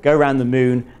unmanned, go around the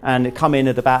moon, and come in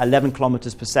at about 11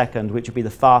 kilometers per second, which will be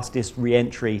the fastest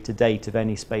re-entry to date of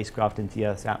any spacecraft into the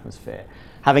Earth's atmosphere.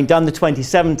 Having done the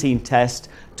 2017 test,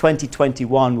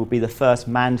 2021 will be the first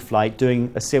manned flight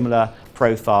doing a similar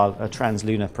profile, a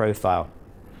translunar profile.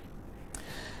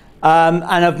 And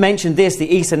I've mentioned this,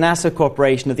 the ESA-NASA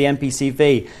cooperation of the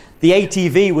MPCV. The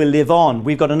ATV will live on.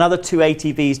 We've got another 2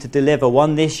 ATVs to deliver,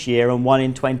 one this year and one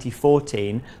in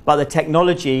 2014. But the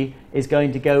technology is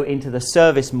going to go into the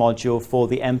service module for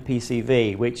the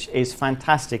MPCV, which is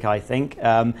fantastic, I think.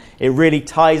 It really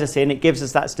ties us in. It gives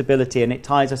us that stability, and it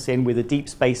ties us in with a deep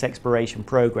space exploration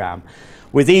program.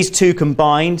 With these two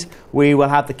combined, we will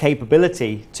have the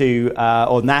capability to,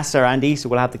 or NASA and ESA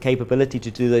will have the capability to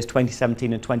do those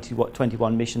 2017 and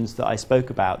 2021 missions that I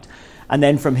spoke about. And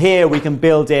then from here, we can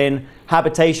build in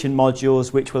habitation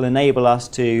modules, which will enable us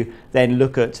to then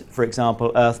look at, for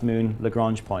example, Earth-Moon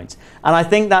Lagrange points. And I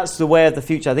think that's the way of the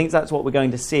future. I think that's what we're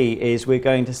going to see, is we're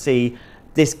going to see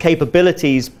these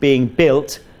capabilities being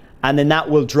built, and then that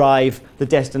will drive the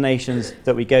destinations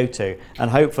that we go to.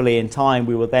 And hopefully in time,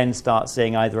 we will then start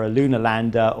seeing either a lunar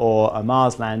lander or a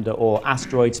Mars lander or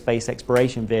asteroid space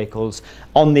exploration vehicles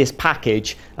on this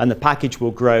package, and the package will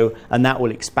grow, and that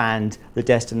will expand the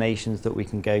destinations that we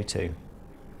can go to.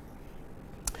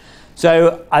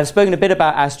 So I've spoken a bit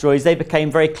about asteroids. They became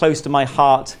very close to my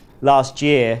heart last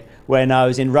year when I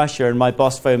was in Russia, and my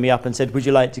boss phoned me up and said, would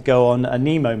you like to go on a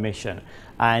NEMO mission?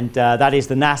 And that is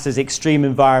the NASA's Extreme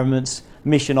Environments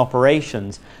Mission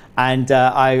Operations. And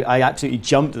I absolutely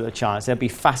jumped at the chance. It'd be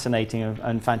fascinating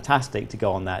and fantastic to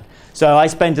go on that. So I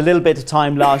spent a little bit of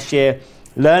time last year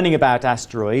learning about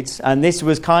asteroids. And this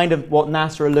was kind of what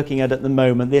NASA are looking at the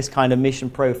moment, this kind of mission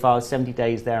profile, 70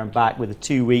 days there and back with a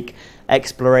 2-week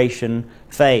exploration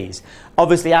phase.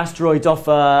 Obviously, asteroids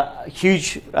offer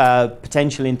huge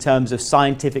potential in terms of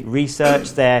scientific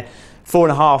research. They're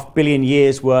 4.5 billion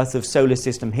years worth of solar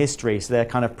system history. So they're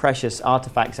kind of precious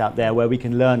artifacts out there where we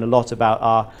can learn a lot about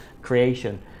our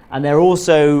creation. And they're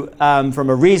also, from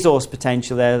a resource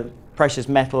potential, they're precious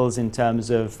metals in terms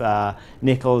of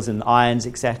nickels and irons,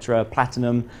 etc.,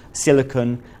 platinum,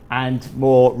 silicon, and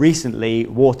more recently,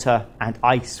 water and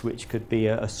ice, which could be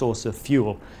a source of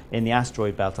fuel in the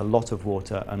asteroid belt. A lot of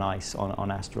water and ice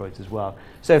on asteroids as well.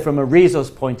 So from a resource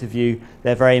point of view,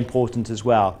 they're very important as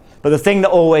well. But the thing that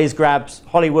always grabs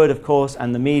Hollywood, of course,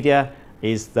 and the media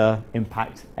is the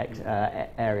impact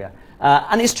area.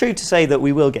 And it's true to say that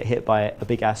we will get hit by a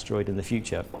big asteroid in the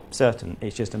future, certain.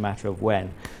 It's just a matter of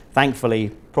when.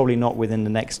 Thankfully, probably not within the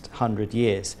next 100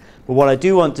 years. But what I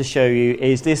do want to show you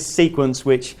is this sequence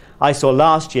which I saw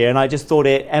last year, and I just thought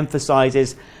it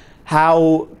emphasizes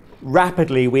how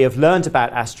rapidly we have learned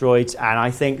about asteroids, and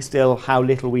I think still how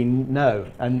little we know.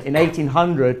 And in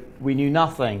 1800, we knew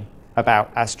nothing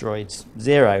about asteroids,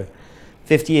 0.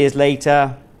 50 years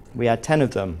later, we had 10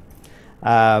 of them.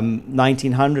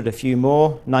 1900, a few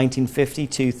more. 1950,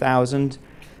 2000.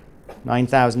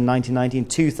 9,000, 1919,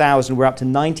 2,000. We're up to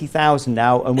 90,000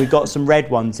 now, and we've got some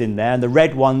red ones in there. And the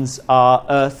red ones are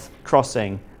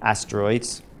Earth-crossing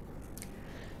asteroids.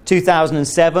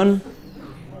 2007,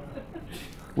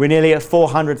 we're nearly at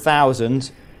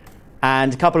 400,000.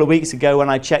 And a couple of weeks ago,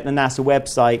 when I checked the NASA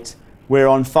website, we're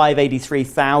on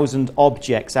 583,000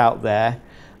 objects out there.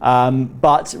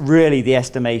 But really, the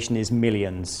estimation is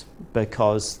millions,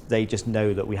 because they just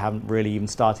know that we haven't really even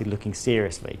started looking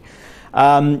seriously.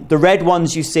 The red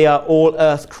ones you see are all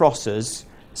Earth crossers.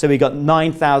 So we've got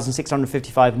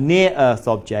 9,655 near-Earth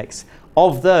objects.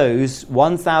 Of those,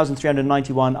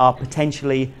 1,391 are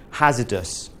potentially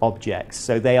hazardous objects.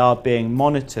 So they are being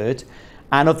monitored.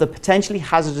 And of the potentially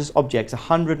hazardous objects,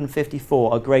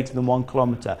 154 are greater than 1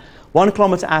 kilometer. 1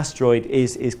 kilometer asteroid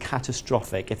is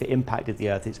catastrophic. If it impacted the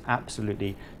Earth, it's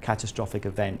absolutely catastrophic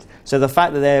event. So the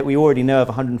fact that we already know of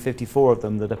 154 of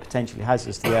them that are potentially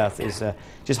hazardous to the Earth is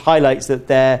just highlights that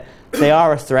they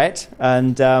are a threat.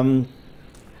 And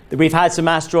we've had some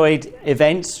asteroid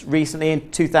events recently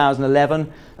in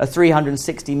 2011, a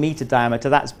 360-meter diameter.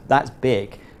 That's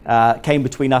big. Came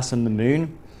between us and the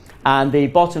Moon. And the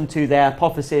bottom two there,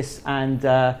 Apophis and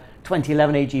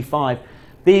 2011 AG5,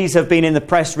 these have been in the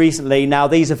press recently. Now,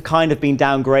 these have kind of been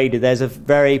downgraded. There's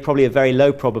probably a very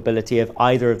low probability of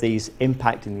either of these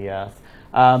impacting the Earth.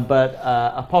 But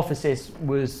Apophis is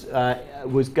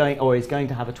going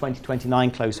to have a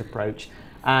 2029 close approach.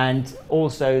 And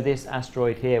also this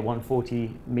asteroid here,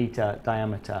 140-meter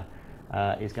diameter,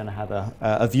 is going to have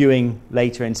a viewing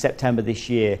later in September this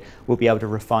year. We'll be able to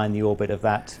refine the orbit of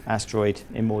that asteroid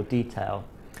in more detail.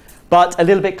 But a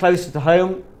little bit closer to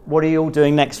home, what are you all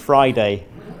doing next Friday?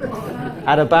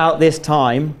 At about this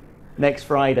time, next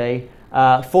Friday,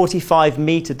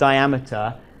 45-meter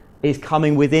diameter is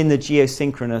coming within the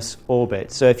geosynchronous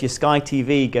orbit. So if your Sky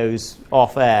TV goes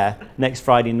off air next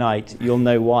Friday night, you'll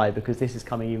know why, because this is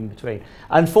coming in between.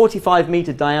 And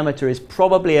 45-meter diameter is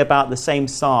probably about the same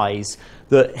size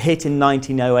that hit in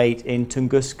 1908 in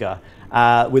Tunguska,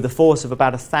 with a force of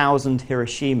about 1,000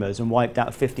 Hiroshimas and wiped out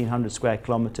 1,500 square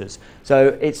kilometers.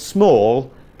 So it's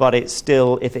small, but it's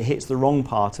still, if it hits the wrong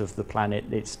part of the planet,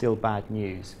 it's still bad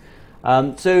news.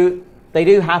 So they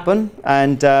do happen,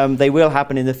 and they will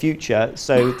happen in the future.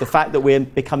 So the fact that we're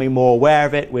becoming more aware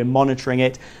of it, we're monitoring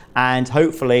it, and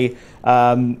hopefully,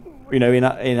 in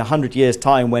 100 years'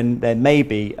 time, when there may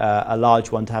be a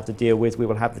large one to have to deal with, we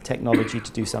will have the technology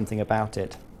to do something about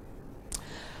it.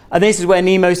 And this is where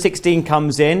NEMO 16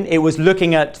 comes in. It was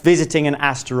looking at visiting an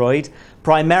asteroid,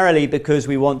 primarily because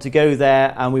we want to go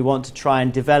there and we want to try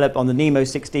and develop. On the NEMO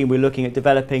 16, we're looking at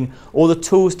developing all the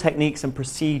tools, techniques, and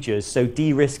procedures, so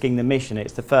de-risking the mission.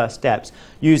 It's the first steps,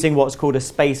 using what's called a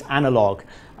space analog.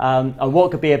 And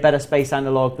what could be a better space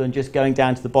analog than just going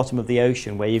down to the bottom of the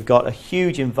ocean, where you've got a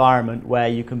huge environment where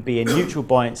you can be in neutral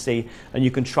buoyancy and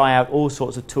you can try out all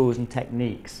sorts of tools and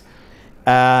techniques.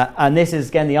 And this is,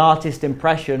 again, the artist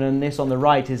impression, and this on the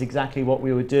right is exactly what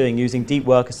we were doing, using deep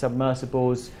worker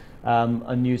submersibles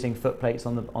and using footplates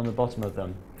on the bottom of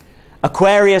them.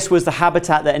 Aquarius was the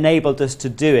habitat that enabled us to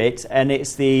do it, and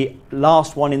it's the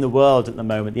last one in the world at the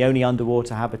moment, the only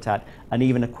underwater habitat, and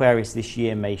even Aquarius this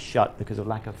year may shut because of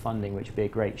lack of funding, which would be a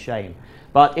great shame.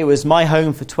 But it was my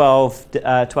home for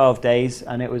 12 days,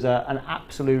 and it was an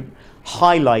absolute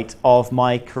highlight of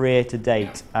my career to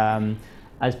date.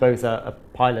 As both a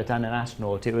pilot and an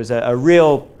astronaut. It was a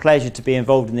real pleasure to be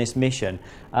involved in this mission.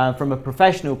 From a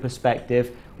professional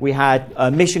perspective, we had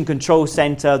a mission control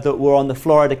center that were on the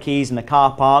Florida Keys in a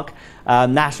car park.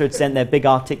 NASA had sent their big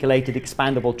articulated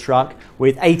expandable truck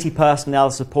with 80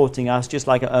 personnel supporting us, just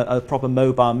like a proper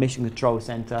mobile mission control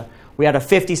center. We had a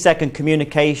 50-second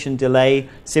communication delay,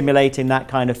 simulating that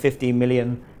kind of 15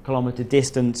 million kilometer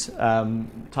distance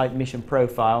type mission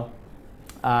profile.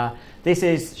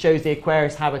 This shows the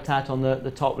Aquarius habitat on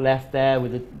the top left there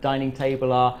with the dining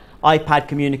table, our iPad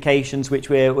communications, which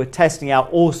we're testing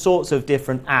out all sorts of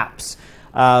different apps,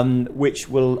 which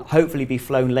will hopefully be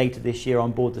flown later this year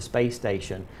on board the space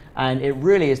station. And it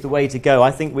really is the way to go. I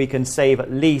think we can save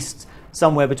at least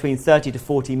somewhere between 30 to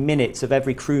 40 minutes of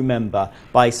every crew member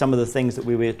by some of the things that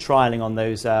we were trialing on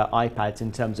those iPads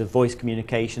in terms of voice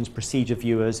communications, procedure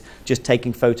viewers, just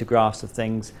taking photographs of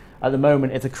things. At the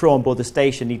moment, if the crew on board the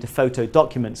station need to photo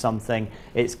document something,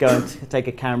 it's going to take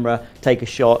a camera, take a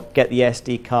shot, get the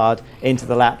SD card into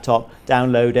the laptop,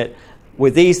 download it.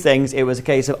 With these things, it was a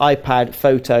case of iPad,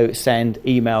 photo, send,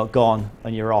 email, gone,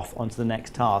 and you're off onto the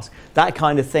next task. That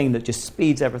kind of thing that just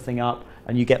speeds everything up,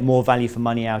 and you get more value for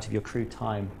money out of your crew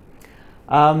time.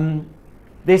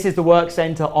 This is the work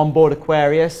center on board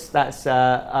Aquarius. That's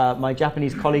my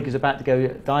Japanese colleague who's about to go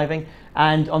diving.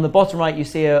 And on the bottom right, you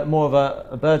see more of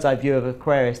a bird's eye view of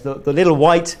Aquarius. The little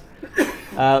white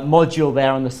module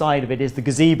there on the side of it is the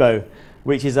gazebo,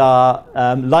 which is our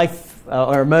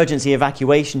or emergency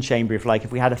evacuation chamber,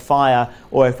 if we had a fire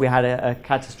or if we had a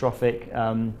catastrophic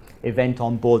event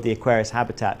on board the Aquarius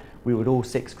habitat. We would all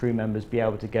 6 crew members be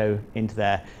able to go into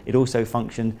there. It also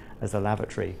functioned as a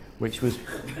lavatory, which was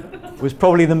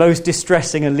probably the most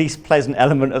distressing and least pleasant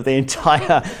element of the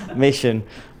entire mission.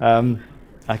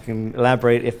 I can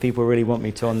elaborate if people really want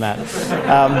me to on that.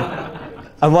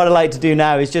 And what I'd like to do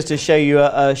now is just to show you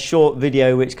a short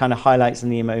video which kind of highlights the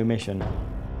Nemo mission.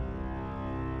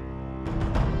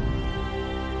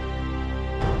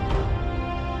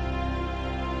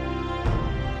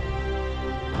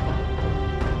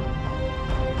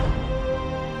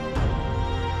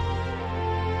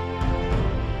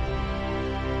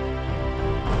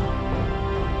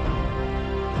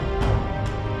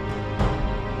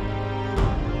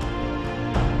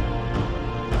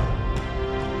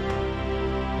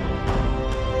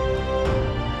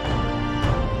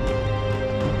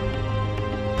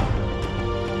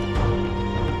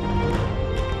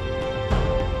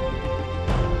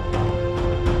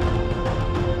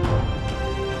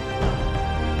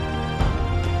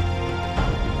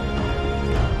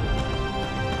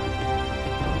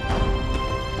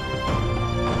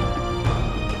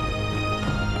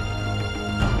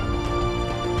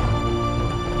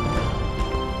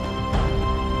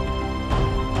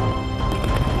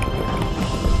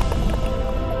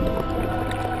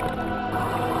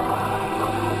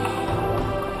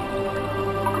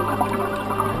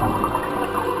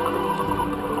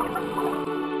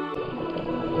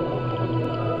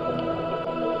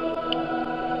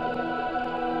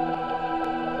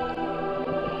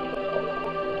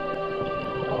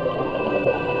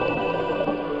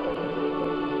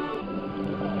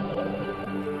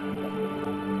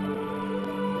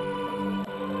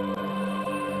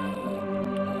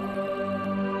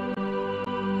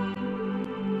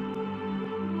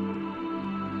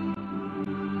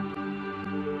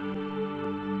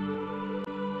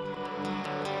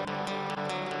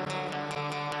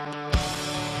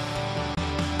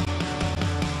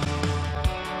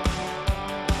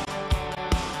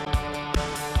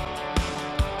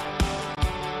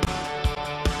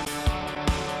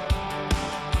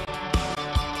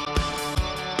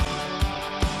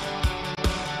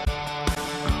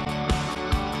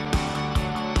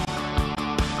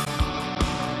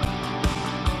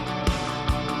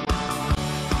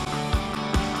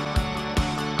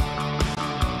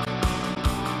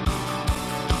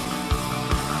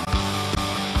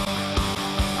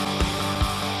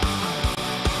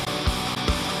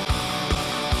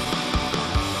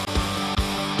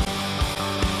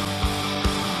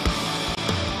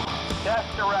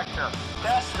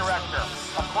 Desk Director,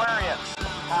 Aquarius,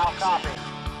 how copy?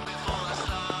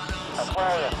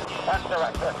 Aquarius, Desk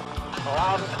Director,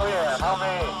 loud and clear, how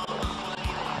me?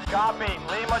 Copy,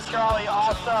 Lima Charlie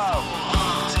also.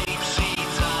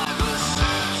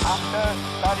 After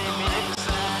study meeting,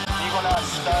 we're gonna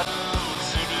start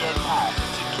CBA time.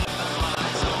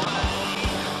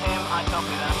 Tim, I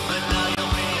copy that.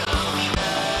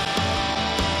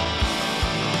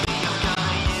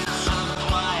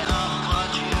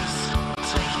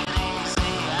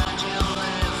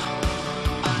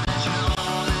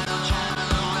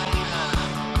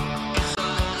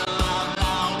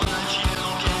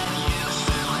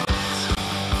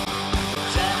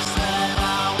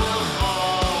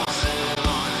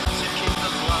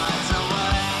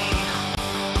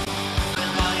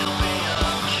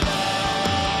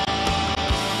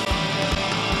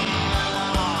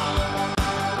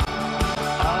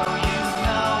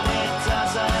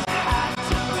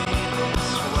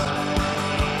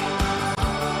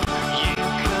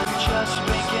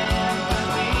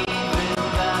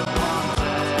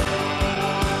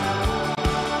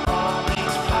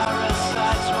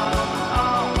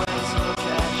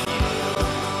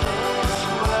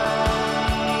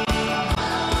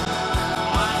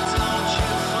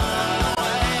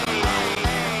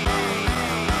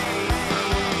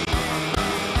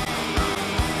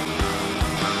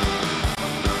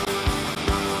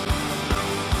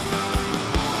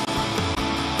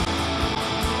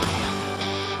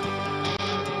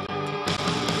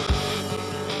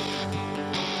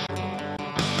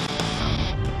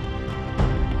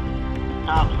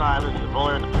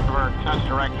 test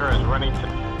director is ready to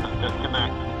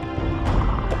disconnect.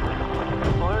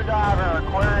 Blue Diver,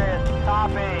 Aquarius,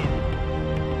 copy.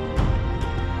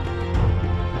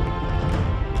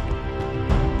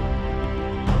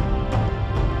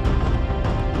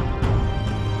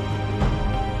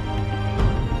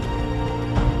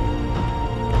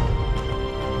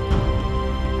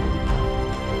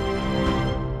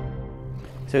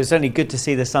 So it's certainly good to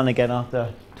see the sun again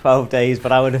after 12 days,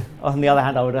 but on the other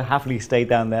hand, I would have happily stayed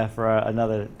down there for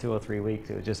another 2 or 3 weeks.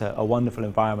 It was just a wonderful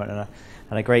environment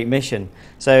and a great mission.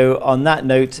 So on that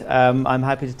note, I'm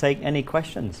happy to take any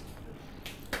questions.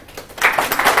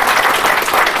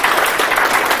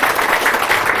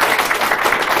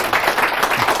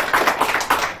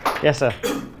 Yes, sir.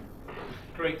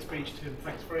 Great speech, Tim.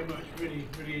 Thanks very much.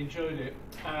 Really enjoyed it.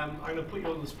 I'm going to put you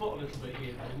on the spot a little bit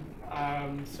here then.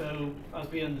 So, as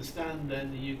we understand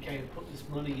then, the UK have put this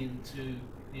money into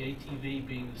the ATV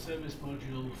being the service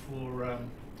module for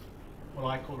what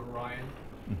I call Orion.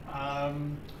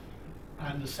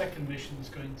 And the second mission is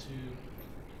going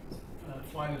to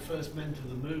fly the first men to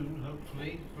the moon,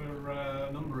 hopefully, for a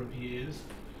number of years.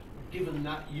 Given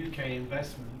that UK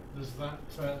investment, does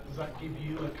that give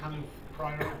you a kind of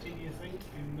priority, do you think,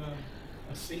 in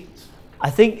a seat? I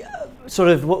think sort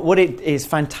of what it is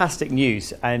fantastic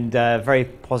news and very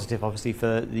positive, obviously,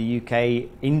 for the UK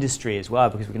industry as well,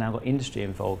 because we've now got industry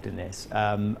involved in this,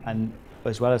 and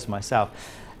as well as myself.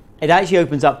 It actually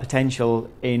opens up potential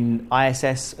in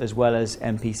ISS as well as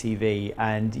MPCV,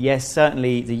 and yes,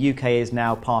 certainly the UK is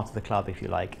now part of the club, if you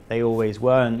like. They always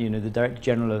were, and the Director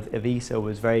General of ESA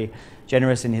was very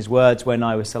generous in his words when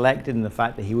I was selected, and the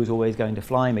fact that he was always going to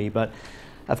fly me. But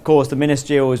of course, the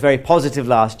ministerial was very positive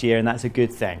last year, and that's a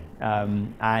good thing.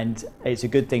 And it's a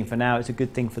good thing for now. It's a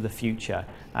good thing for the future.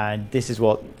 And this is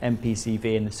what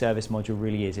MPCV and the service module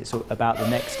really is. It's about the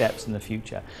next steps in the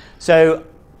future. So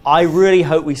I really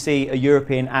hope we see a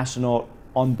European astronaut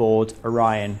on board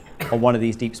Orion on one of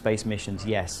these deep space missions,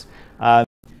 yes.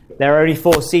 There are only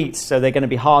 4 seats, so they're going to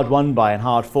be hard won by and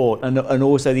hard fought. And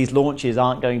also these launches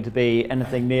aren't going to be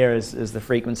anything near as the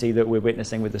frequency that we're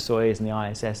witnessing with the Soyuz and the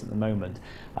ISS at the moment.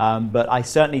 But I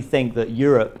certainly think that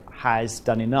Europe has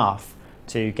done enough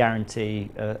to guarantee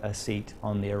a seat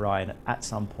on the Orion at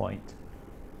some point.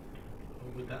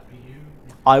 Would that be you?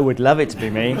 I would love it to be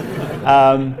me.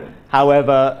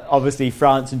 However, obviously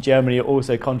France and Germany are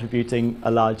also contributing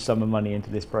a large sum of money into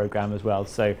this program as well,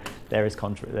 so there is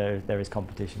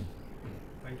competition.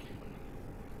 Thank you.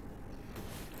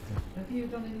 Have you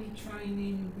done any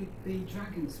training with the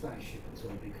Dragon spaceship at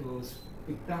all? Because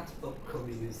with that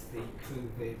upcoming as the crew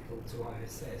vehicle to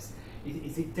ISS,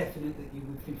 is it definite that you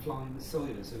would be flying the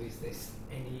Soyuz, or is there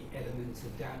any element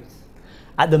of doubt?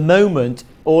 At the moment,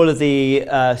 all of the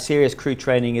serious crew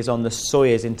training is on the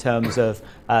Soyuz in terms of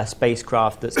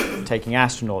spacecraft that's taking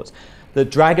astronauts. The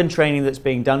Dragon training that's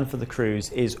being done for the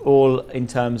crews is all in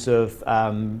terms of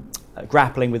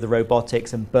grappling with the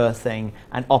robotics and berthing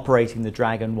and operating the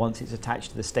Dragon once it's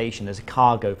attached to the station as a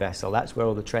cargo vessel. That's where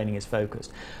all the training is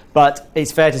focused. But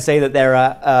it's fair to say that there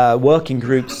are working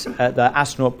groups at the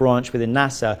astronaut branch within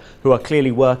NASA who are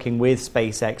clearly working with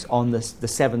SpaceX on the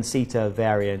 7-seater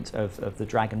variant of the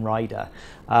Dragon Rider.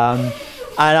 And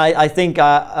I think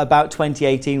about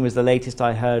 2018 was the latest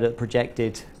I heard, a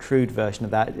projected crewed version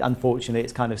of that. Unfortunately,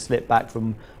 it's kind of slipped back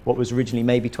from what was originally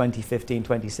maybe 2015,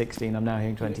 2016. I'm now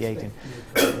hearing 2018.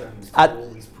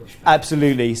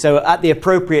 Absolutely. So at the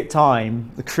appropriate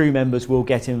time, the crew members will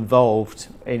get involved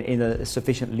in a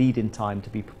sufficient lead-in time to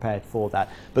be prepared for that.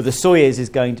 But the Soyuz is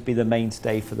going to be the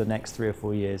mainstay for the next 3 or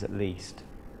 4 years at least.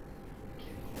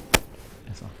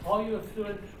 Are you a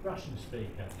fluent Russian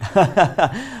speaker?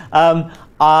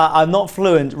 I'm not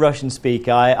fluent Russian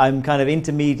speaker. I'm kind of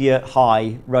intermediate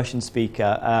high Russian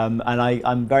speaker, and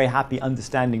I'm very happy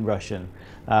understanding Russian.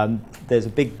 There's a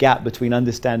big gap between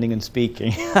understanding and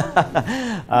speaking.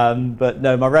 But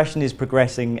no, my Russian is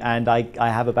progressing, and I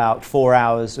have about 4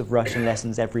 hours of Russian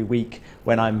lessons every week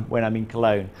when I'm in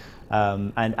Cologne.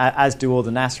 And as do all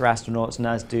the NASA astronauts, and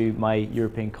as do my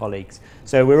European colleagues.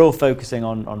 So we're all focusing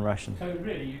on Russian. So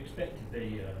really, you expect to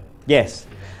be... Yes,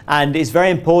 and it's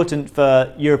very important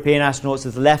for European astronauts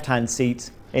as the left-hand seat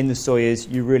in the Soyuz.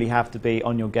 You really have to be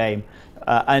on your game.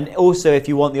 And also, if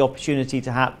you want the opportunity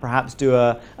to perhaps do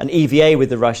an EVA with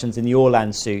the Russians in the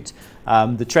Orlan suit,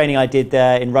 the training I did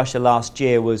there in Russia last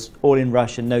year was all in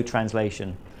Russian, no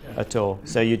translation. at all.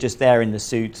 So you're just there in the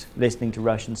suit, listening to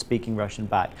Russian, speaking Russian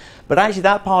back. But actually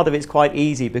that part of it's quite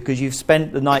easy because you've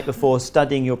spent the night before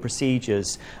studying your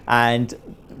procedures and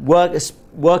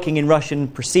working in Russian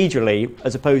procedurally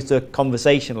as opposed to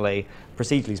conversationally.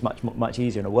 Procedurally is much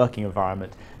easier in a working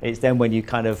environment. It's then when you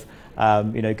kind of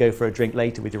go for a drink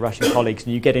later with your Russian colleagues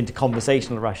and you get into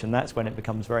conversational Russian, that's when it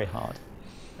becomes very hard.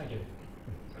 Thank you.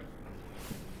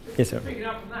 Yes, sir. Picking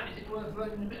up from that, is it worth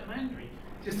learning a bit of Mandarin?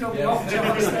 Just on the off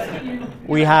chance that you...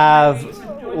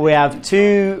 We have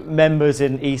two members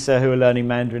in ESA who are learning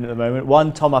Mandarin at the moment.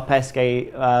 One, Thomas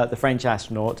Pesquet, the French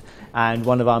astronaut, and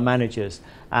one of our managers.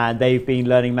 And they've been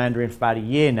learning Mandarin for about a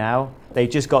year now. They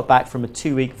just got back from a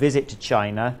 2-week visit to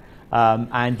China.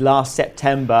 And last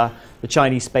September, the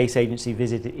Chinese Space Agency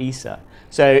visited ESA.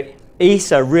 So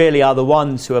ESA really are the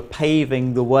ones who are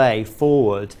paving the way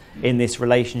forward in this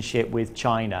relationship with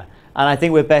China. And I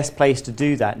think we're best placed to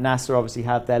do that. NASA obviously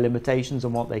have their limitations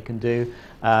on what they can do,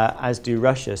 as do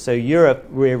Russia. So Europe,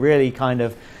 we're really kind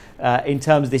of, in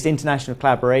terms of this international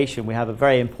collaboration, we have a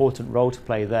very important role to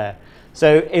play there.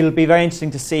 So it'll be very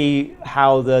interesting to see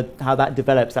how that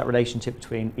develops, that relationship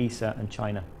between ESA and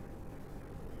China.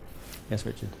 Yes,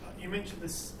 Richard. You mentioned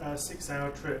this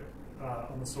 6-hour trip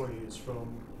on the Soyuz from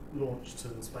launch to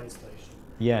the space station.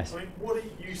 Yes. I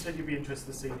mean, you said you'd be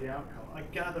interested to see the outcome. I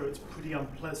gather it's pretty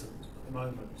unpleasant at the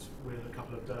moment with a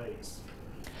couple of days.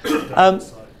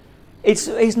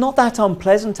 It's not that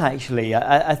unpleasant actually.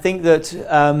 I think that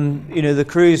the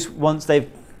crews, once they've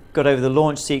got over the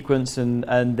launch sequence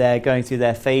and they're going through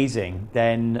their phasing,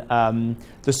 then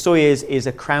the Soyuz is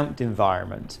a cramped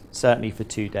environment, certainly for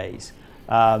 2 days.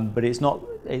 But it's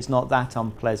not that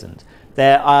unpleasant.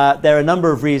 There are a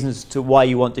number of reasons to why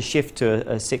you want to shift to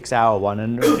a 6-hour one,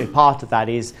 and part of that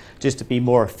is just to be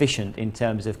more efficient in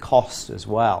terms of cost as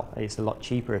well. It's a lot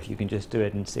cheaper if you can just do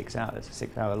it in 6 hours, a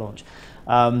 6-hour launch.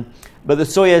 But the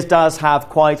Soyuz does have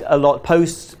quite a lot,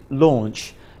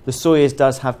 post-launch, the Soyuz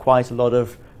does have quite a lot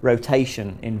of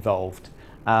rotation involved.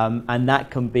 And that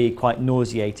can be quite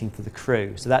nauseating for the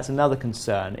crew. So that's another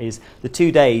concern, is the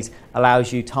 2 days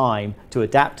allows you time to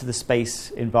adapt to the space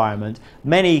environment.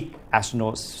 Many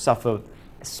astronauts suffer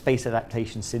space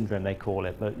adaptation syndrome, they call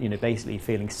it, but basically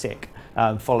feeling sick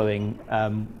following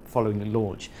the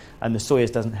launch. And the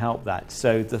Soyuz doesn't help that.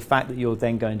 So the fact that you're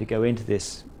then going to go into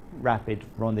this rapid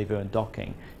rendezvous and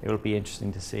docking, it will be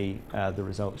interesting to see the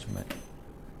results from it.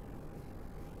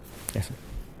 Yes, sir.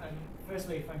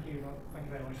 Firstly, thank you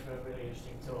very much for a really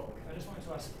interesting talk. I just wanted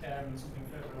to ask something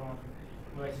further on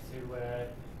related to the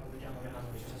gentleman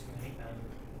who was just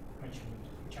mentioned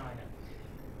China.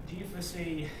 Do you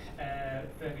foresee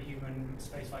further human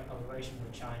spaceflight collaboration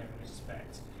with China in this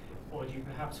respect, or do you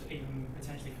perhaps even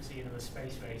potentially foresee another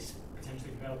space race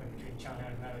potentially developing between China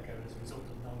and America as a result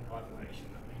of non-collaboration?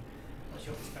 I mean, what's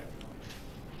your perspective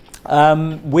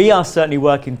on it? We are certainly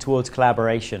working towards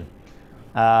collaboration.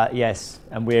 Yes,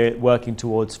 and we're working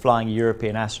towards flying a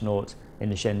European astronaut in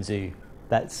the Shenzhou.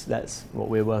 That's what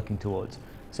we're working towards.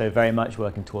 So very much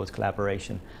working towards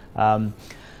collaboration.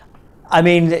 I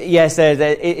mean, yes,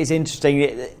 it's interesting.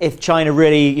 If China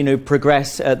really,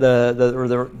 progress at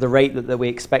the rate that we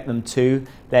expect them to,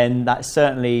 then that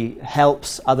certainly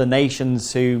helps other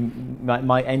nations who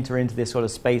might enter into this sort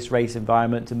of space race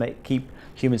environment to keep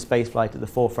human spaceflight at the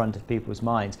forefront of people's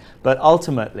minds. But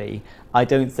ultimately, I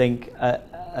don't think,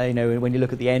 when you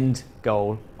look at the end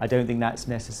goal, I don't think that's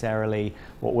necessarily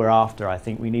what we're after. I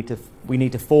think we need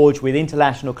to forge with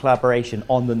international collaboration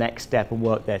on the next step and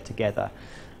work there together.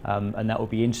 And that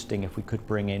would be interesting if we could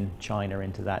bring in China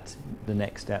into the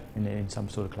next step in some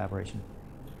sort of collaboration.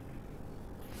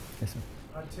 Yes, sir.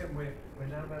 Tim, we're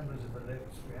now members of the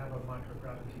LIPS. We have a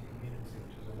microgravity community,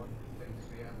 which is a wonderful thing to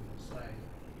be able to say.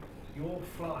 Your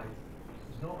flight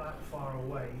is not that far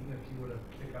away, even if you were to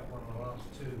pick up one of the last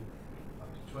two up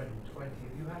to 2020.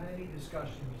 Have you had any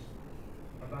discussions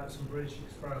about some British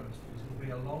experiments? Because it will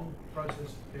be a long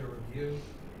process of peer review.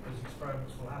 Those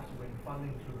experiments will have to win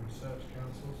funding through research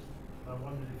councils. I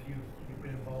wondered if you've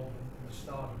been involved in the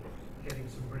start of getting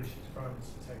some British experiments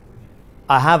to take with you.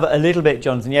 I have a little bit,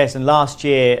 Jonathan, yes. And last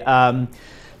year,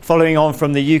 following on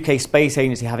from the UK Space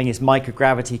Agency having its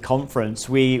microgravity conference,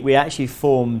 we actually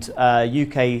formed a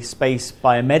UK Space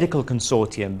Biomedical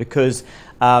Consortium because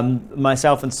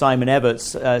myself and Simon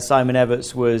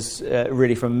Everts was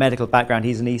really from a medical background.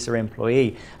 He's an ESA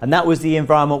employee. And that was the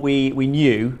environment we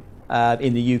knew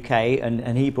in the UK,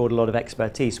 and he brought a lot of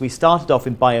expertise. We started off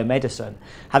in biomedicine.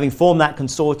 Having formed that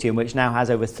consortium, which now has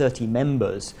over 30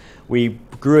 members, we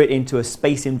grew it into a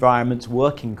space environments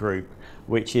working group,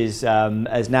 which is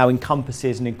as now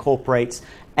encompasses and incorporates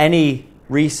any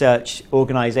research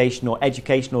organisation or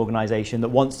education organisation that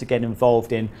wants to get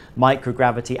involved in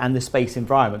microgravity and the space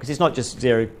environment, because it's not just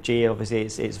zero G, obviously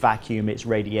it's vacuum, it's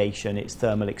radiation, it's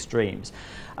thermal extremes.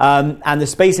 And the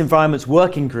Space Environments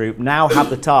Working Group now have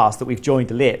the task that we've joined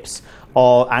ELLIPS,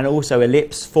 and also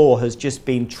ELLIPS 4 has just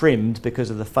been trimmed because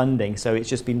of the funding, so it's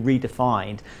just been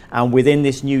redefined. And within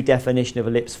this new definition of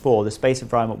ELLIPS 4, the Space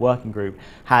Environment Working Group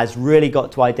has really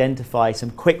got to identify some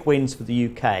quick wins for the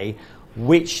UK,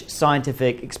 which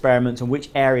scientific experiments and which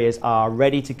areas are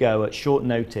ready to go at short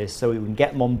notice, so we can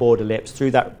get them on board ELLIPS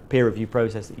through that peer review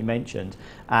process that you mentioned,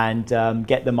 and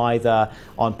get them either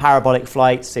on parabolic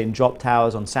flights, in drop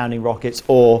towers, on sounding rockets,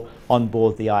 or on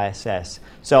board the ISS.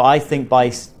 So I think by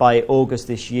August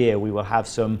this year we will have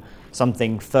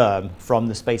something firm from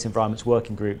the Space Environments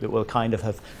Working Group that will kind of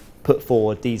have put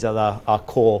forward these are our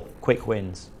core quick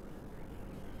wins.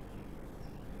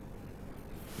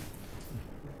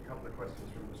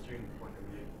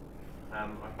 I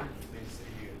frequently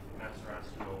see NASA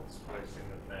astronauts posting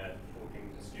that they're talking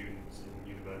to students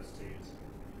in universities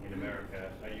in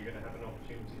America. Are you going to have an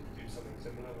opportunity to do something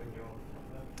similar when you're up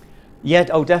there? Yeah,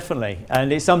 oh, definitely.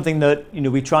 And it's something that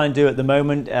we try and do at the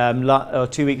moment.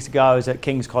 2 weeks ago, I was at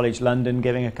King's College London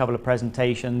giving a couple of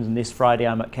presentations, and this Friday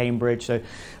I'm at Cambridge. So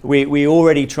we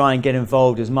already try and get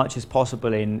involved as much as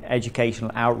possible in educational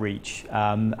outreach.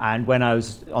 And when I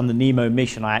was on the NEMO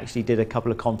mission, I actually did a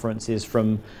couple of conferences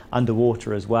from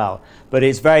underwater as well. But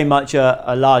it's very much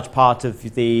a large part of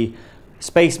the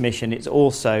space mission. It's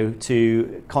also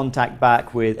to contact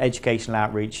back with educational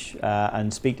outreach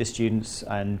and speak to students,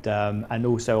 and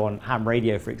also on ham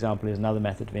radio, for example, is another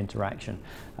method of interaction,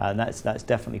 and that's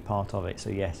definitely part of it. So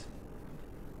yes.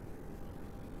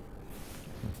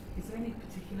 Is there any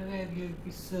particular area of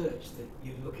research that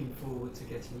you're looking forward to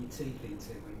getting your teeth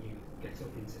into when you get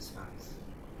up into space?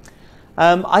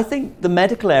 I think the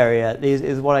medical area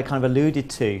is what I kind of alluded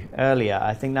to earlier.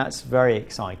 I think that's very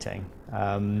exciting.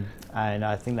 And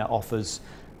I think that offers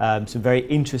some very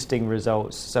interesting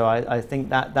results. So I think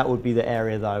that would be the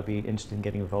area that I would be interested in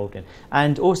getting involved in.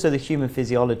 And also the human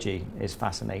physiology is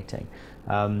fascinating.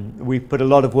 We've put a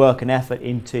lot of work and effort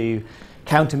into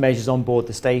countermeasures on board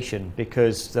the station,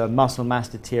 because the muscle mass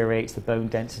deteriorates, the bone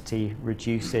density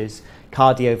reduces,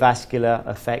 cardiovascular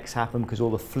effects happen because all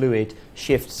the fluid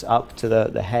shifts up to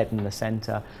the head and the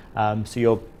center. So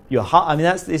your heart, I mean,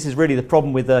 this is really the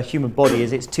problem with the human body,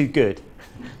 is it's too good.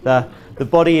 The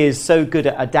body is so good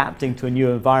at adapting to a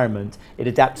new environment, it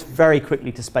adapts very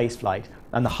quickly to spaceflight.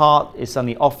 And the heart is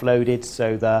suddenly offloaded,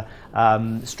 so the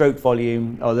stroke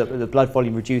volume, or the blood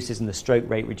volume reduces and the stroke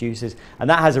rate reduces. And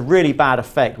that has a really bad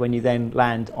effect when you then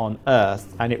land on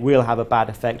Earth, and it will have a bad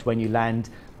effect when you land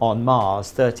on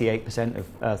Mars, 38% of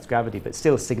Earth's gravity, but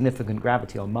still significant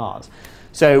gravity on Mars.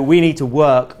 So we need to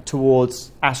work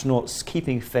towards astronauts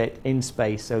keeping fit in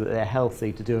space so that they're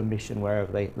healthy to do a mission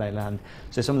wherever they land.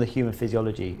 So some of the human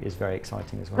physiology is very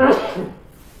exciting as well. I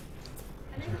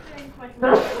think we're doing quite a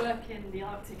lot of work in the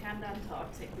Arctic and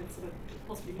Antarctic with sort of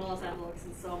possibly Mars analogues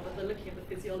and so on, but they're looking at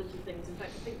the physiology of things. In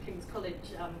fact, I think King's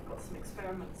College got some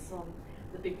experiments on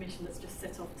the big mission that's just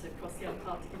set off to cross the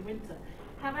Antarctic in winter.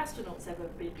 Have astronauts ever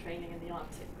been training in the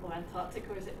Arctic or Antarctic,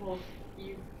 or is it more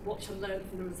you watch and learn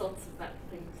from the results of that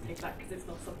thing to take back because it's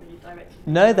not something you directly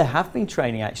do? No, there have been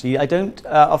training actually. I don't,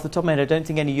 off the top of my head, I don't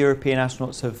think any European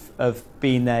astronauts have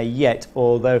been there yet,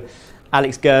 although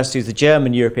Alex Gerst, who's the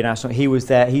German European astronaut, he was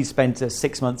there. He spent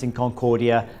 6 months in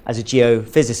Concordia as a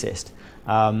geophysicist,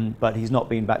 but he's not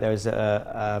been back there as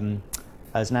an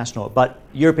astronaut. But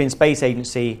European Space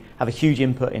Agency have a huge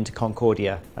input into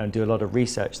Concordia and do a lot of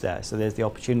research there. So there's the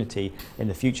opportunity in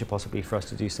the future possibly for us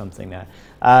to do something there.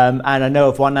 And I know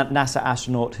of one NASA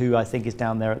astronaut who I think is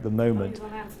down there at the moment. Oh,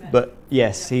 he's on Ansmet. But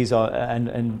yes, he's on,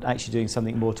 and actually doing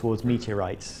something more towards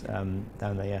meteorites down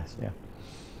there. Yes, yeah.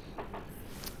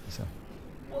 So.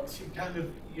 What's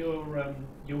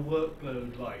your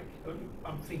workload like?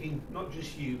 I'm thinking not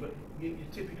just you, but your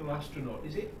typical astronaut.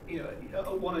 Is it,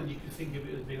 at one end you could think of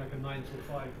it as being like a 9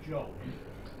 to 5 job,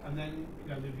 and then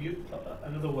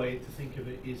another way to think of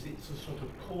it is it's a sort of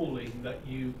calling that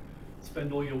you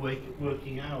spend all your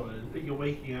waking hours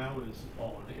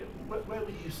on. Where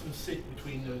would you sort of sit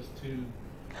between those two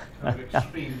kind of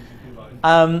extremes, if you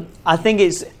like? I think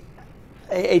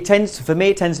it tends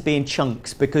to be in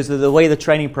chunks because of the way the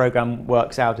training program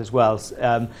works out as well.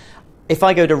 If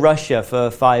I go to Russia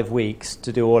for 5 weeks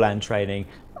to do all-hand training,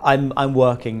 I'm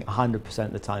working 100%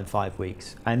 of the time 5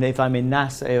 weeks. And if I'm in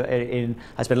NASA,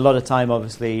 I spent a lot of time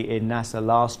obviously in NASA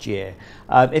last year.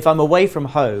 If I'm away from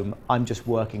home, I'm just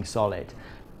working solid.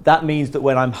 that means that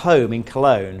when I'm home in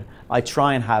Cologne, I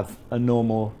try and have a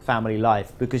normal family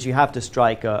life, because you have to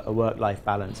strike a work-life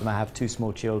balance, and I have 2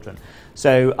 small children.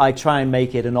 So I try and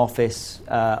make it an office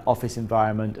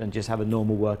environment and just have a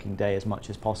normal working day as much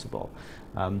as possible.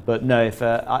 But no, if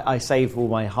I save all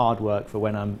my hard work for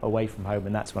when I'm away from home,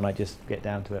 and that's when I just get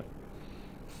down to it.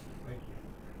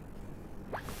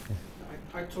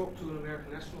 I talked to an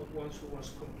American astronaut once who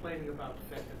was complaining about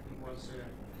the fact that he was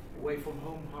away from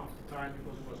home half the time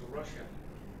because he was in Russia.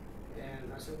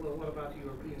 And I said, well, what about the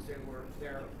Europeans? They were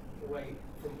there away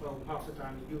from home half the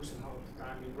time in Houston, half the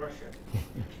time in Russia.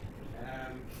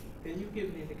 Can you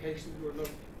give an indication, you are not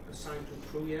assigned to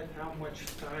crew yet, how much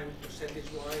time,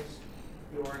 percentage-wise,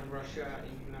 you are in Russia,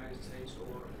 in the United States,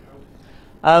 or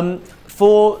how?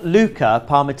 For Luca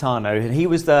Parmitano, he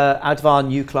was out of our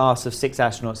new class of 6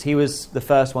 astronauts, he was the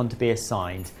first one to be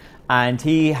assigned. And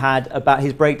he had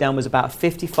his breakdown was about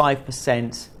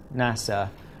 55% NASA,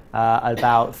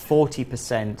 about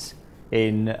 40%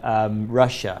 in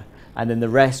Russia, and then the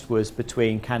rest was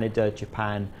between Canada,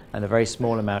 Japan, and a very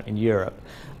small amount in Europe.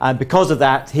 And because of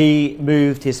that, he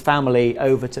moved his family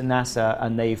over to NASA,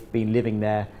 and they've been living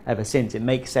there ever since. It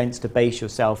makes sense to base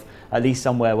yourself at least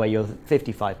somewhere where you're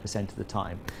 55% of the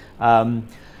time.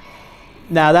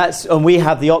 Now and we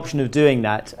have the option of doing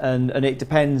that, and it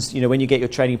depends, when you get your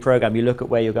training program, you look at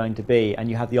where you're going to be, and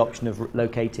you have the option of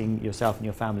locating yourself and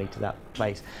your family to that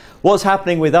place. What's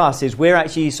happening with us is we're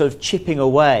actually sort of chipping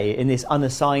away in this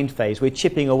unassigned phase. We're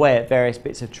chipping away at various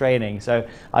bits of training. So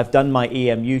I've done my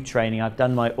EMU training, I've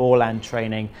done my Orlan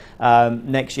training.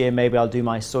 Next year maybe I'll do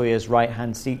my Soyuz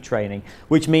right-hand seat training,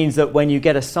 which means that when you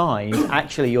get assigned,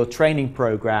 actually your training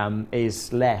program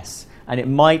is less. And it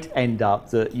might end up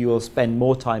that you will spend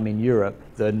more time in Europe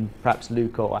than perhaps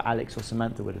Luca or Alex or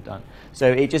Samantha would have done. So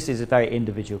it just is a very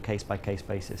individual case-by-case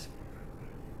basis.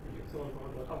 You thought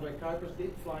about what André Kuipers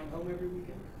did, flying home every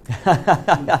weekend?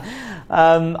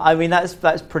 I mean,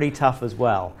 that's pretty tough as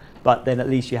well. But then at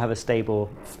least you have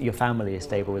your family is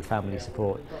stable with family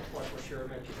support.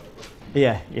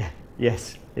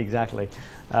 Yes, exactly.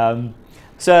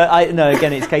 So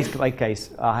again, it's case by case.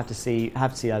 I have to see how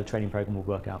the training program will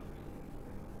work out.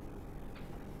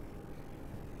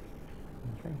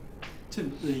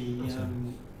 Tim, the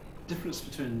difference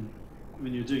between,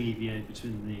 when you're doing EVA,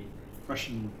 between the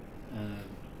Russian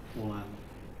Orlan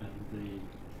and the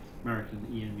American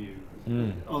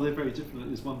EMU, are they very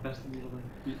different? Is one better than the other?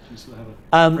 Do you sort of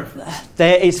have a preference?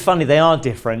 It's funny, they are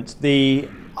different.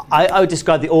 I would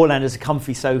describe the Orlan as a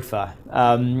comfy sofa.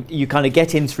 You kind of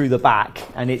get in through the back,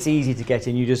 and it's easy to get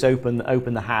in. You just open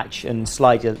the hatch and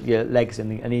slide your legs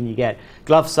in, and in you get.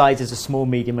 Glove size is a small,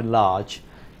 medium, and large.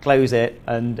 Close it,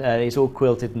 and it's all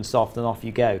quilted and soft, and off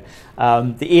you go.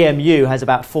 The EMU has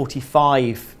about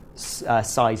 45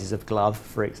 sizes of glove,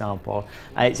 for example.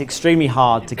 It's extremely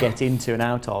hard to get into and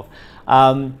out of.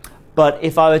 But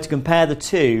if I were to compare the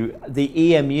two,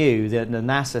 the EMU, the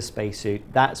NASA spacesuit,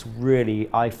 that's really,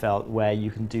 I felt, where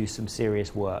you can do some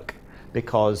serious work,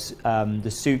 because the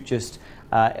suit just,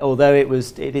 although it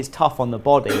is tough on the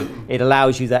body, it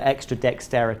allows you that extra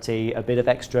dexterity, a bit of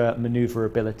extra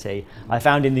maneuverability. I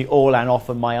found in the Orlan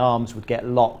often my arms would get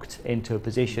locked into a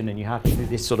position, and you have to do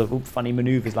this sort of funny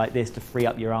maneuvers like this to free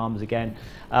up your arms again.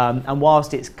 And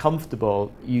whilst it's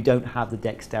comfortable, you don't have the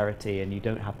dexterity and you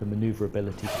don't have the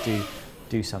maneuverability to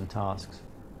do some tasks.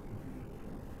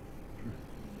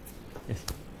 Yes.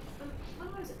 I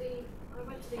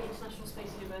went to the International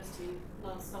Space University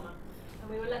last summer, and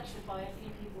we were lectured by a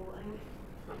few people, and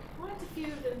quite a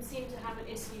few of them seemed to have an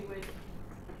issue with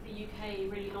the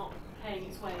UK really not paying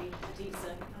its way at ESA,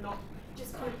 and not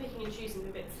just kind of picking and choosing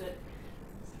the bits that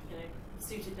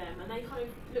suited them, and they kind of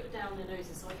looked down their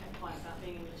noses, so I kept quiet about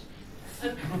being English.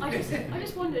 I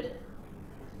just wondered,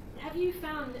 have you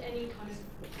found any kind of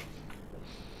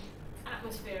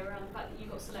atmosphere around the fact that you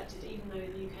got selected, even though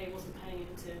the UK wasn't paying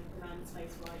into the manned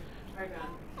spaceflight program?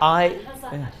 Has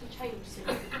that actually changed since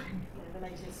the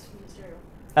latest ministerial?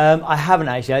 I haven't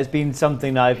actually. It's been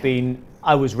something that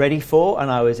I was ready for,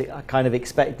 and I was kind of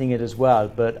expecting it as well.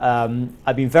 But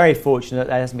I've been very fortunate.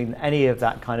 There hasn't been any of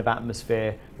that kind of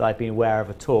atmosphere that I've been aware of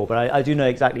at all. But I do know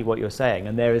exactly what you're saying.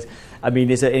 And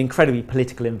it's an incredibly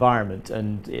political environment,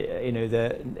 and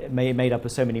made up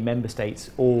of so many member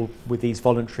states, all with these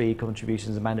voluntary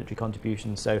contributions and mandatory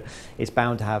contributions. So it's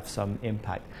bound to have some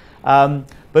impact.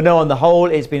 But no, on the whole,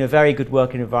 it's been a very good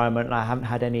working environment, and I haven't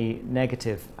had any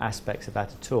negative aspects of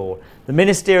that at all. The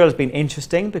ministerial has been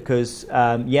interesting because,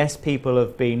 yes, people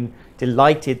have been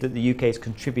delighted that the UK has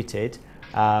contributed,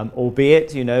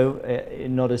 albeit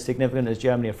not as significant as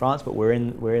Germany or France, but we're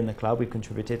in the club. We've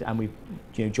contributed, and we've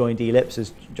joined ELIPS,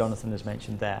 as Jonathan has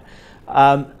mentioned there.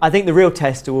 I think the real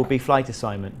tester will be flight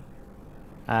assignment,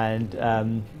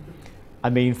 and I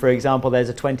mean, for example, there's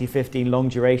a 2015 long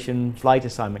duration flight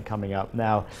assignment coming up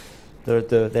now.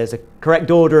 There's a correct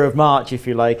order of march, if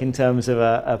you like, in terms of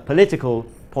a political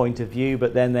point of view,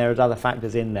 but then there are other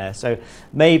factors in there. So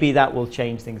maybe that will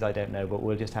change things, I don't know, but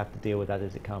we'll just have to deal with that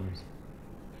as it comes.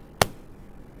 I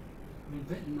mean,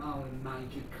 Britain are a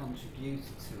major contributor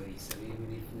to ESA,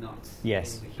 even if not.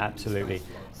 Yes, absolutely.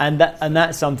 And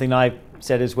that's something I've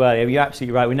said as well. You're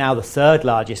absolutely right. We're now the third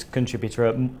largest contributor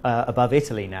above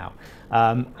Italy now.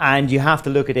 And you have to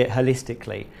look at it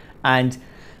holistically. And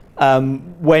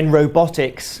when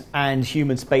robotics and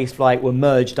human spaceflight were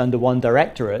merged under one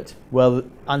directorate, well,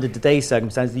 under today's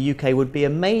circumstances, the UK would be a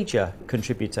major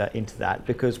contributor into that,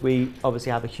 because we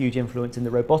obviously have a huge influence in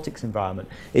the robotics environment.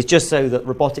 It's just so that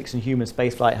robotics and human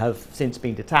spaceflight have since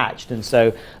been detached, and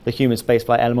so the human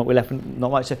spaceflight element we're left with not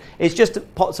much. So it's just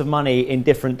pots of money in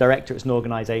different directorates and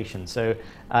organisations. So,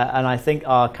 and I think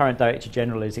our current Director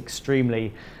General is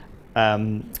extremely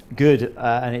good,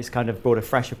 and it's kind of brought a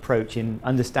fresh approach in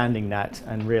understanding that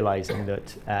and realising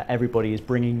that everybody is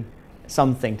bringing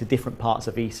something to different parts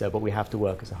of ESA, but we have to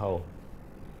work as a whole.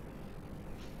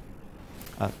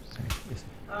 You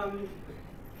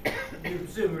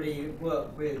presumably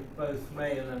work with both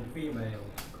male and female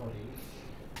colleagues.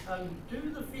 Do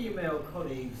the female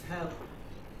colleagues have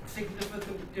a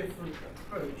significant different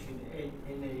approach in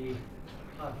any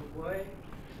type of way?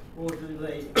 Or are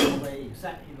they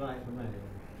exactly like the male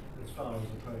as far as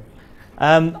approach?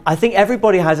 I think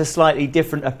everybody has a slightly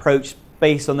different approach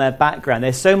based on their background.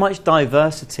 There's so much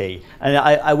diversity, and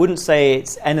I wouldn't say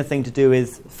it's anything to do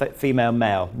with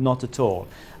female-male, not at all.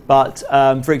 But,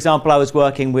 for example, I was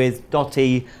working with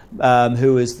Dottie,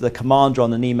 who was the commander on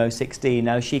the Nemo 16.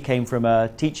 Now, she came from a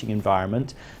teaching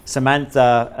environment.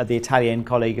 Samantha, the Italian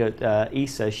colleague at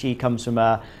ESA, she comes from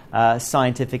a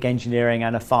scientific engineering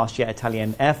and a fast jet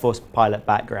Italian Air Force pilot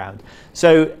background.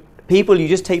 So you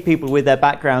just take people with their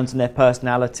backgrounds and their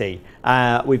personality.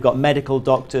 We've got medical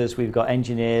doctors, we've got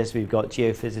engineers, we've got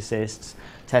geophysicists,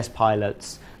 test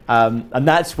pilots. And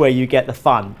that's where you get the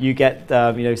fun. You get,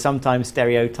 sometimes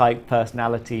stereotyped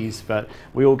personalities, but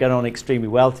we all get on extremely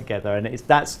well together. And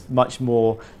that's much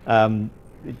more,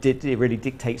 it really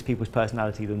dictates people's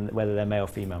personality than whether they're male or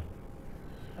female.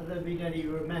 Have there been any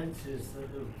romances that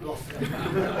have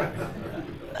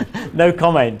blossomed? No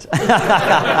comment.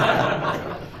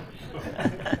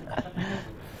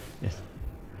 Yes.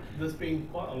 There's been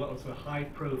quite a lot of sort of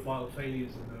high-profile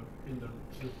failures in the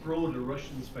sort of broader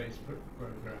Russian space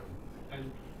program.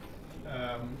 And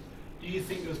do you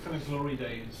think those kind of glory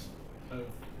days of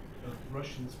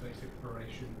Russian space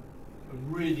exploration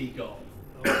have really gone?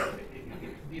 Or do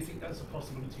you think that's a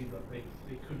possibility that they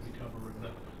could recover and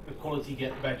the quality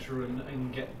get better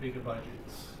and get bigger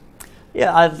budgets?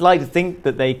 Yeah, I'd like to think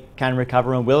that they can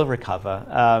recover and will recover.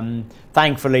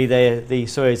 Thankfully, the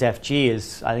Soyuz FG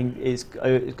it's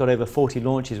got over 40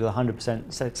 launches with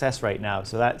 100% success rate now.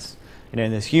 So that's,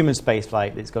 in this human space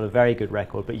flight, it's got a very good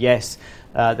record. But yes,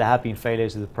 there have been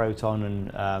failures with the Proton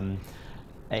and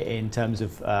in terms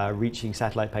of reaching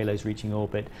satellite payloads, reaching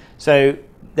orbit. So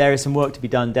there is some work to be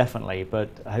done, definitely, but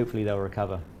hopefully they'll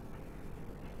recover.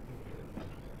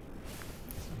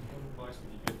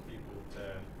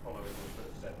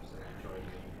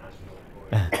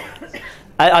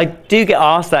 I do get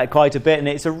asked that quite a bit, and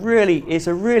it's a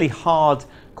really hard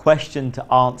question to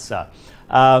answer,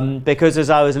 because as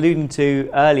I was alluding to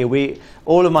earlier,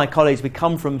 all of my colleagues, we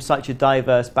come from such a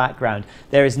diverse background.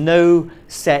 There is no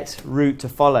set route to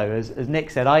follow. As Nick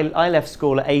said, I left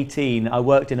school at 18. I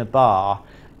worked in a bar.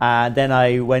 Then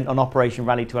I went on Operation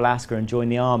Rally to Alaska and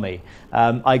joined the Army.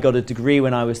 I got a degree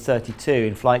when I was 32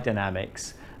 in flight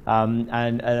dynamics. And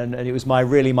it was my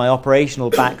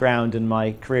operational background and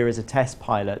my career as a test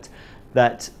pilot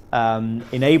that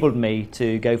enabled me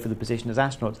to go for the position as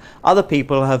astronauts. Other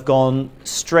people have gone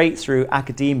straight through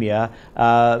academia,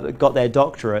 got their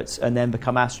doctorates, and then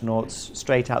become astronauts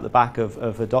straight out the back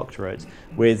of a doctorate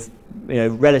with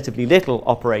relatively little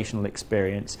operational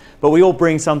experience. But we all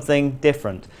bring something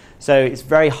different. So it's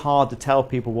very hard to tell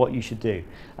people what you should do.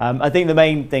 I think the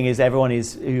main thing is everyone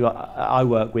who I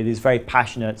work with is very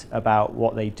passionate about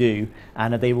what they do,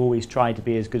 and they've always tried to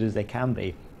be as good as they can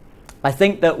be. I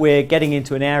think that we're getting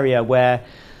into an area where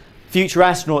future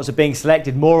astronauts are being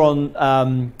selected more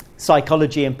on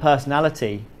psychology and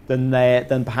personality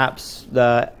than perhaps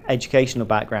the educational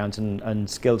backgrounds and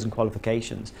skills and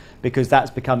qualifications, because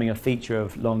that's becoming a feature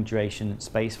of long-duration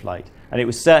spaceflight. And it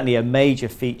was certainly a major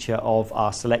feature of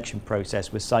our selection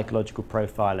process with psychological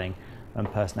profiling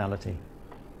and personality.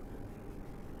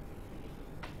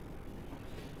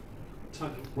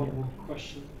 Time for one more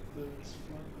question.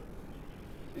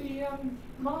 The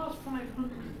Mars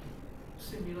 500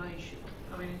 simulation,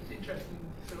 I mean, it's interesting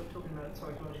sort of talking about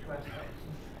psychological aspects.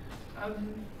 I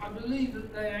believe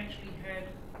that they actually had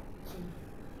some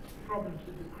problems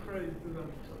with the crew who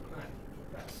undertook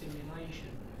that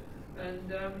simulation.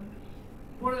 And I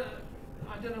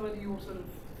don't know whether you're sort of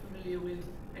familiar with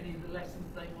any of the lessons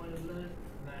they might have learned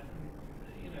from that,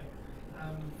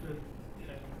 for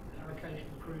allocation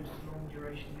of crews to long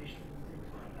duration missions and things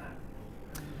like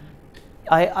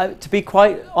that. To be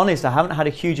quite honest, I haven't had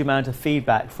a huge amount of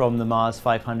feedback from the Mars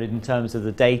 500 in terms of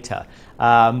the data.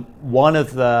 One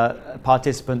of the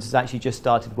participants has actually just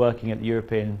started working at the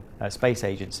European Space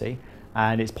Agency,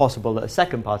 and it's possible that a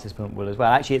second participant will as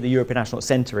well, actually at the European Astronaut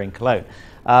Centre in Cologne.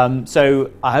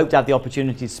 So I hope to have the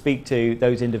opportunity to speak to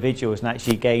those individuals and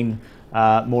actually gain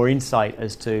more insight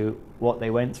as to what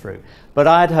they went through. But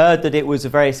I had heard that it was a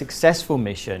very successful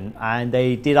mission, and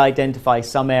they did identify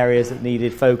some areas that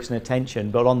needed focus and attention,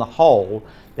 but on the whole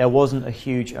there wasn't a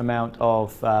huge amount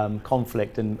of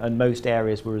conflict, and most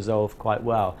areas were resolved quite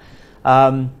well.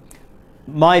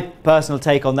 My personal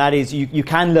take on that is you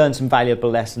can learn some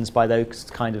valuable lessons by those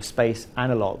kind of space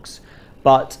analogues,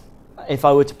 but if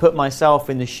I were to put myself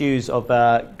in the shoes of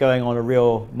going on a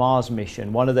real Mars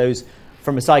mission, one of those,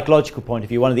 from a psychological point of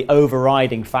view, one of the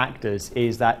overriding factors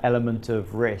is that element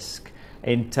of risk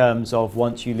in terms of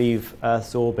once you leave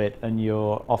Earth's orbit and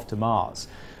you're off to Mars.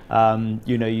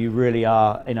 You really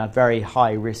are in a very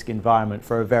high risk environment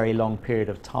for a very long period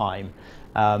of time.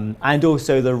 And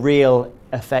also the real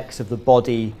effects of the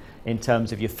body in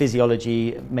terms of your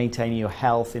physiology, maintaining your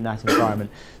health in that environment.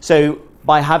 So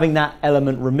by having that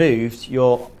element removed,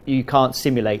 you can't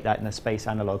simulate that in a space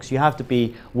analog. So you have to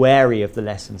be wary of the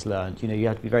lessons learned. You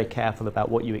have to be very careful about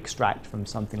what you extract from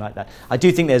something like that. I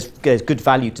do think there's good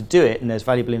value to do it, and there's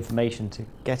valuable information to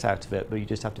get out of it, but you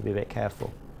just have to be a bit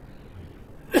careful.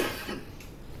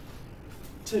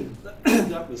 Tim,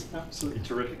 that was absolutely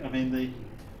terrific. I mean,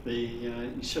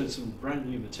 you showed some brand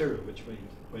new material, which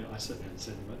I certainly hadn't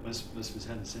seen. Most of us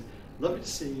hadn't seen. Lovely to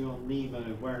see you on Nemo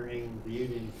wearing the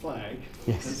Union flag.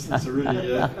 Yes. That's a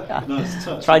really nice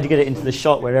touch. Tried to get it into the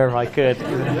shot wherever I could.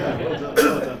 Yeah,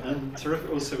 well done. And terrific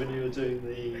also when you were doing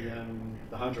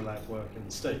the Hydrolab work in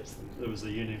the States. There was the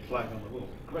Union flag on the wall.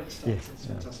 Great stuff. Yes, That's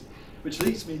fantastic. Which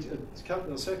leads me to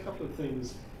I'll say a couple of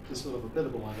things, just sort of a bit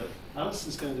of a wind-up. Alice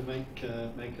is going to make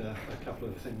a couple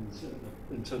of things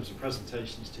in terms of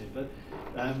presentations to you. But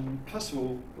first of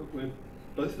all,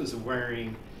 both of us are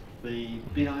wearing the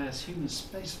BIS Human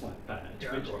Spaceflight badge,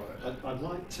 which I'd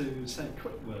like to say a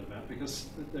quick word about, because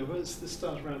this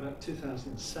started around about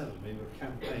 2007. We were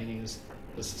campaigning as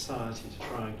a society to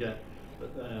try and get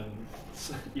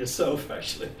yourself,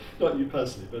 actually, not you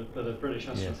personally, but a British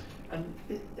astronaut. Yes. And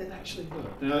it actually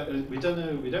worked. Now, we don't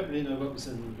really know what was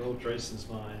in Lord Dreyson's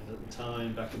mind at the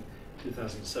time, back in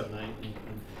 2007, 8, and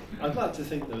I'd like to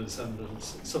think there was some little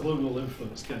subliminal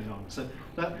influence going on. So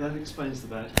that explains the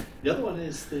badge. The other one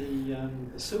is the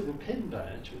silver pin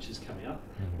badge, which is coming up.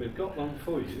 We've got one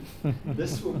for you.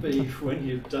 This will be when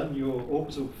you've done your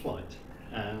orbital flight,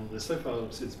 and so far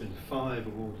it's been 5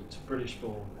 awarded to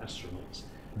British-born astronauts,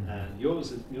 and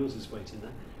yours is waiting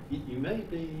there. You may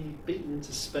be beaten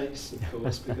into space, of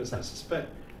course, because I suspect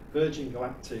Virgin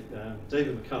Galactic,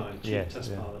 David Mackay, chief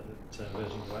test pilot at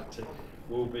Virgin Galactic,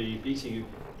 will be beating you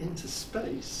into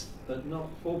space, but not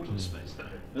orbital space.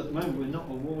 At the moment, we're not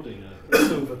awarding a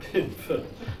silver pin for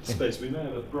space. We may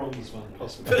have a bronze one,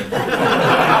 possibly. We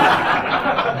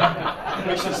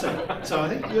should say. So I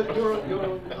think you're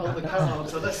on the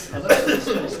cards, unless you're a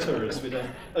space tourist. We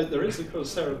don't. There is, of course,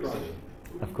 Sarah Bryan.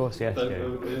 Of course, yes. But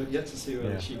we're yet to see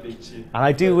whether she beats you. And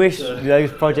I do wish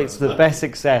those projects the best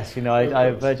success. I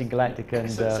have Virgin Galactic and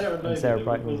Sarah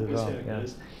Brightman's as well. Yeah.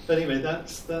 But anyway,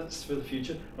 that's for the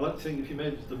future. I like to think if you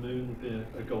made it to the moon,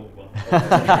 it'd be a gold one.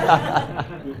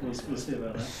 we'll see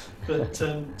about that. But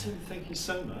Tim, thank you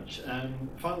so much.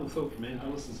 Final thought from me.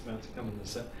 Alison's about to come on the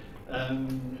set.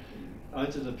 I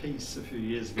did a piece a few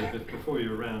years ago, before you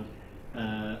were around,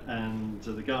 and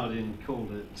The Guardian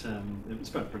called it. It was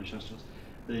about British astronauts.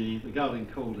 the Guardian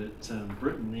called it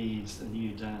Britain needs a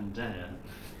new Dan Dare.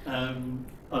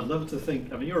 I'd love to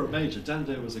think, I mean, you're a major, Dan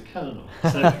Dare was a colonel.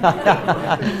 So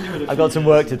I've got some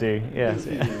work to do, yes.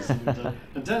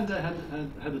 And Dan Dare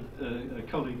had a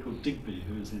colleague called Digby,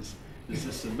 who was his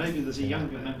assistant. Maybe there's a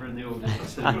younger member in the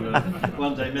audience who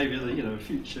one day, maybe a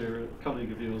future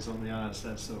colleague of yours on the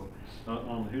ISS or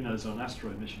on, who knows, on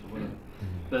asteroid mission or whatever.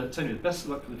 But anyway, best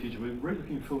of luck for the future. We're really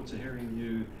looking forward to hearing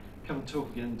you come and talk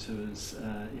again to us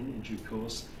in due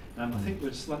course. I think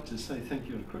we'd just like to say thank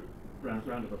you and a quick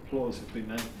round of applause if we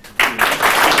may.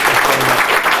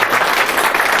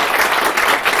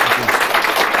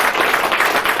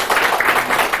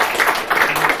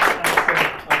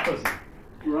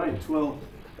 Right, well,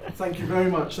 thank you very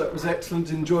much. That was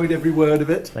excellent. Enjoyed every word of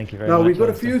it. Thank you very much. Now, we've got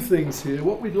a few things here.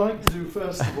 What we'd like to do,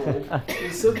 first of all,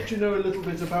 is so that you know a little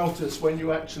bit about us when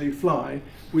you actually fly,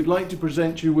 we'd like to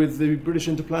present you with the British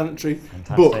Interplanetary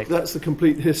book. That's the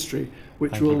complete history,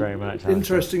 which will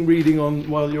interesting reading on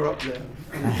while you're up there.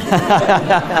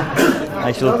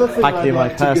 I shall pack in my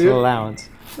personal allowance.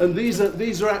 And these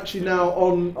are actually now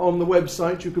on the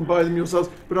website. You can buy them yourselves.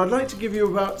 But I'd like to give you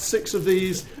about 6 of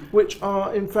these, which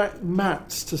are in fact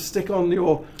mats to stick on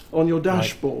your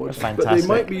dashboard. But they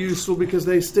might be useful because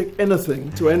they stick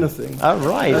anything to anything. Oh,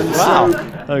 right. And wow.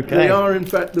 So okay. They are in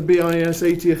fact the BIS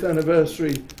 80th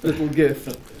anniversary little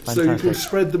gift. Fantastic. So you can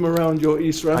spread them around your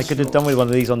Easter astronaut. I could have done with one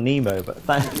of these on Nemo, but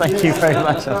thank you very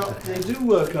much. Now, they do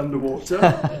work underwater,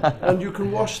 and you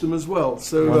can wash them as well.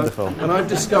 So, wonderful. And I've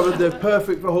discovered they're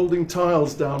perfect for holding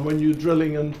tiles down when you're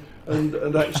drilling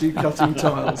and actually cutting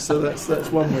tiles. So that's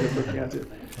one way of looking at it.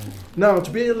 Now, to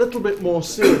be a little bit more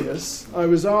serious, I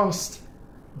was asked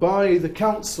by the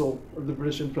Council of the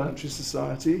British Interplanetary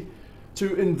Society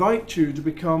to invite you to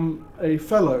become a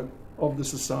fellow of the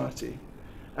Society.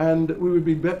 And we would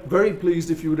be very pleased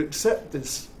if you would accept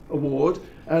this award.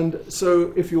 And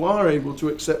so if you are able to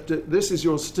accept it, this is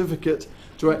your certificate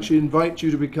to actually invite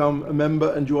you to become a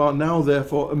member, and you are now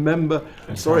therefore a member,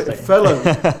 a fellow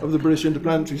of the British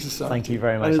Interplanetary Society. Thank you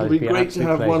very much. And it'll be great to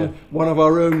have one of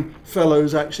our own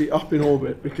fellows actually up in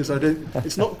orbit, because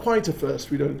it's not quite a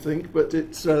first, we don't think, but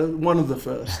it's one of the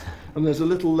first. And there's a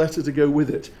little letter to go with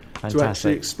it. Fantastic. To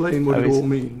actually explain what it all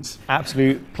means.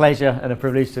 Absolute pleasure and a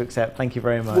privilege to accept. Thank you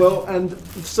very much. Well, and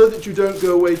so that you don't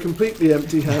go away completely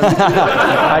empty-handed,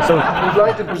 we'd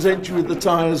like to present you with the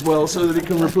tie as well, so that it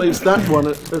can replace that one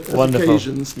at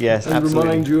occasions, yes, and absolutely.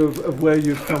 remind you of where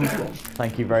you've come from.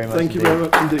 Thank you very much. Thank you very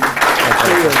much indeed.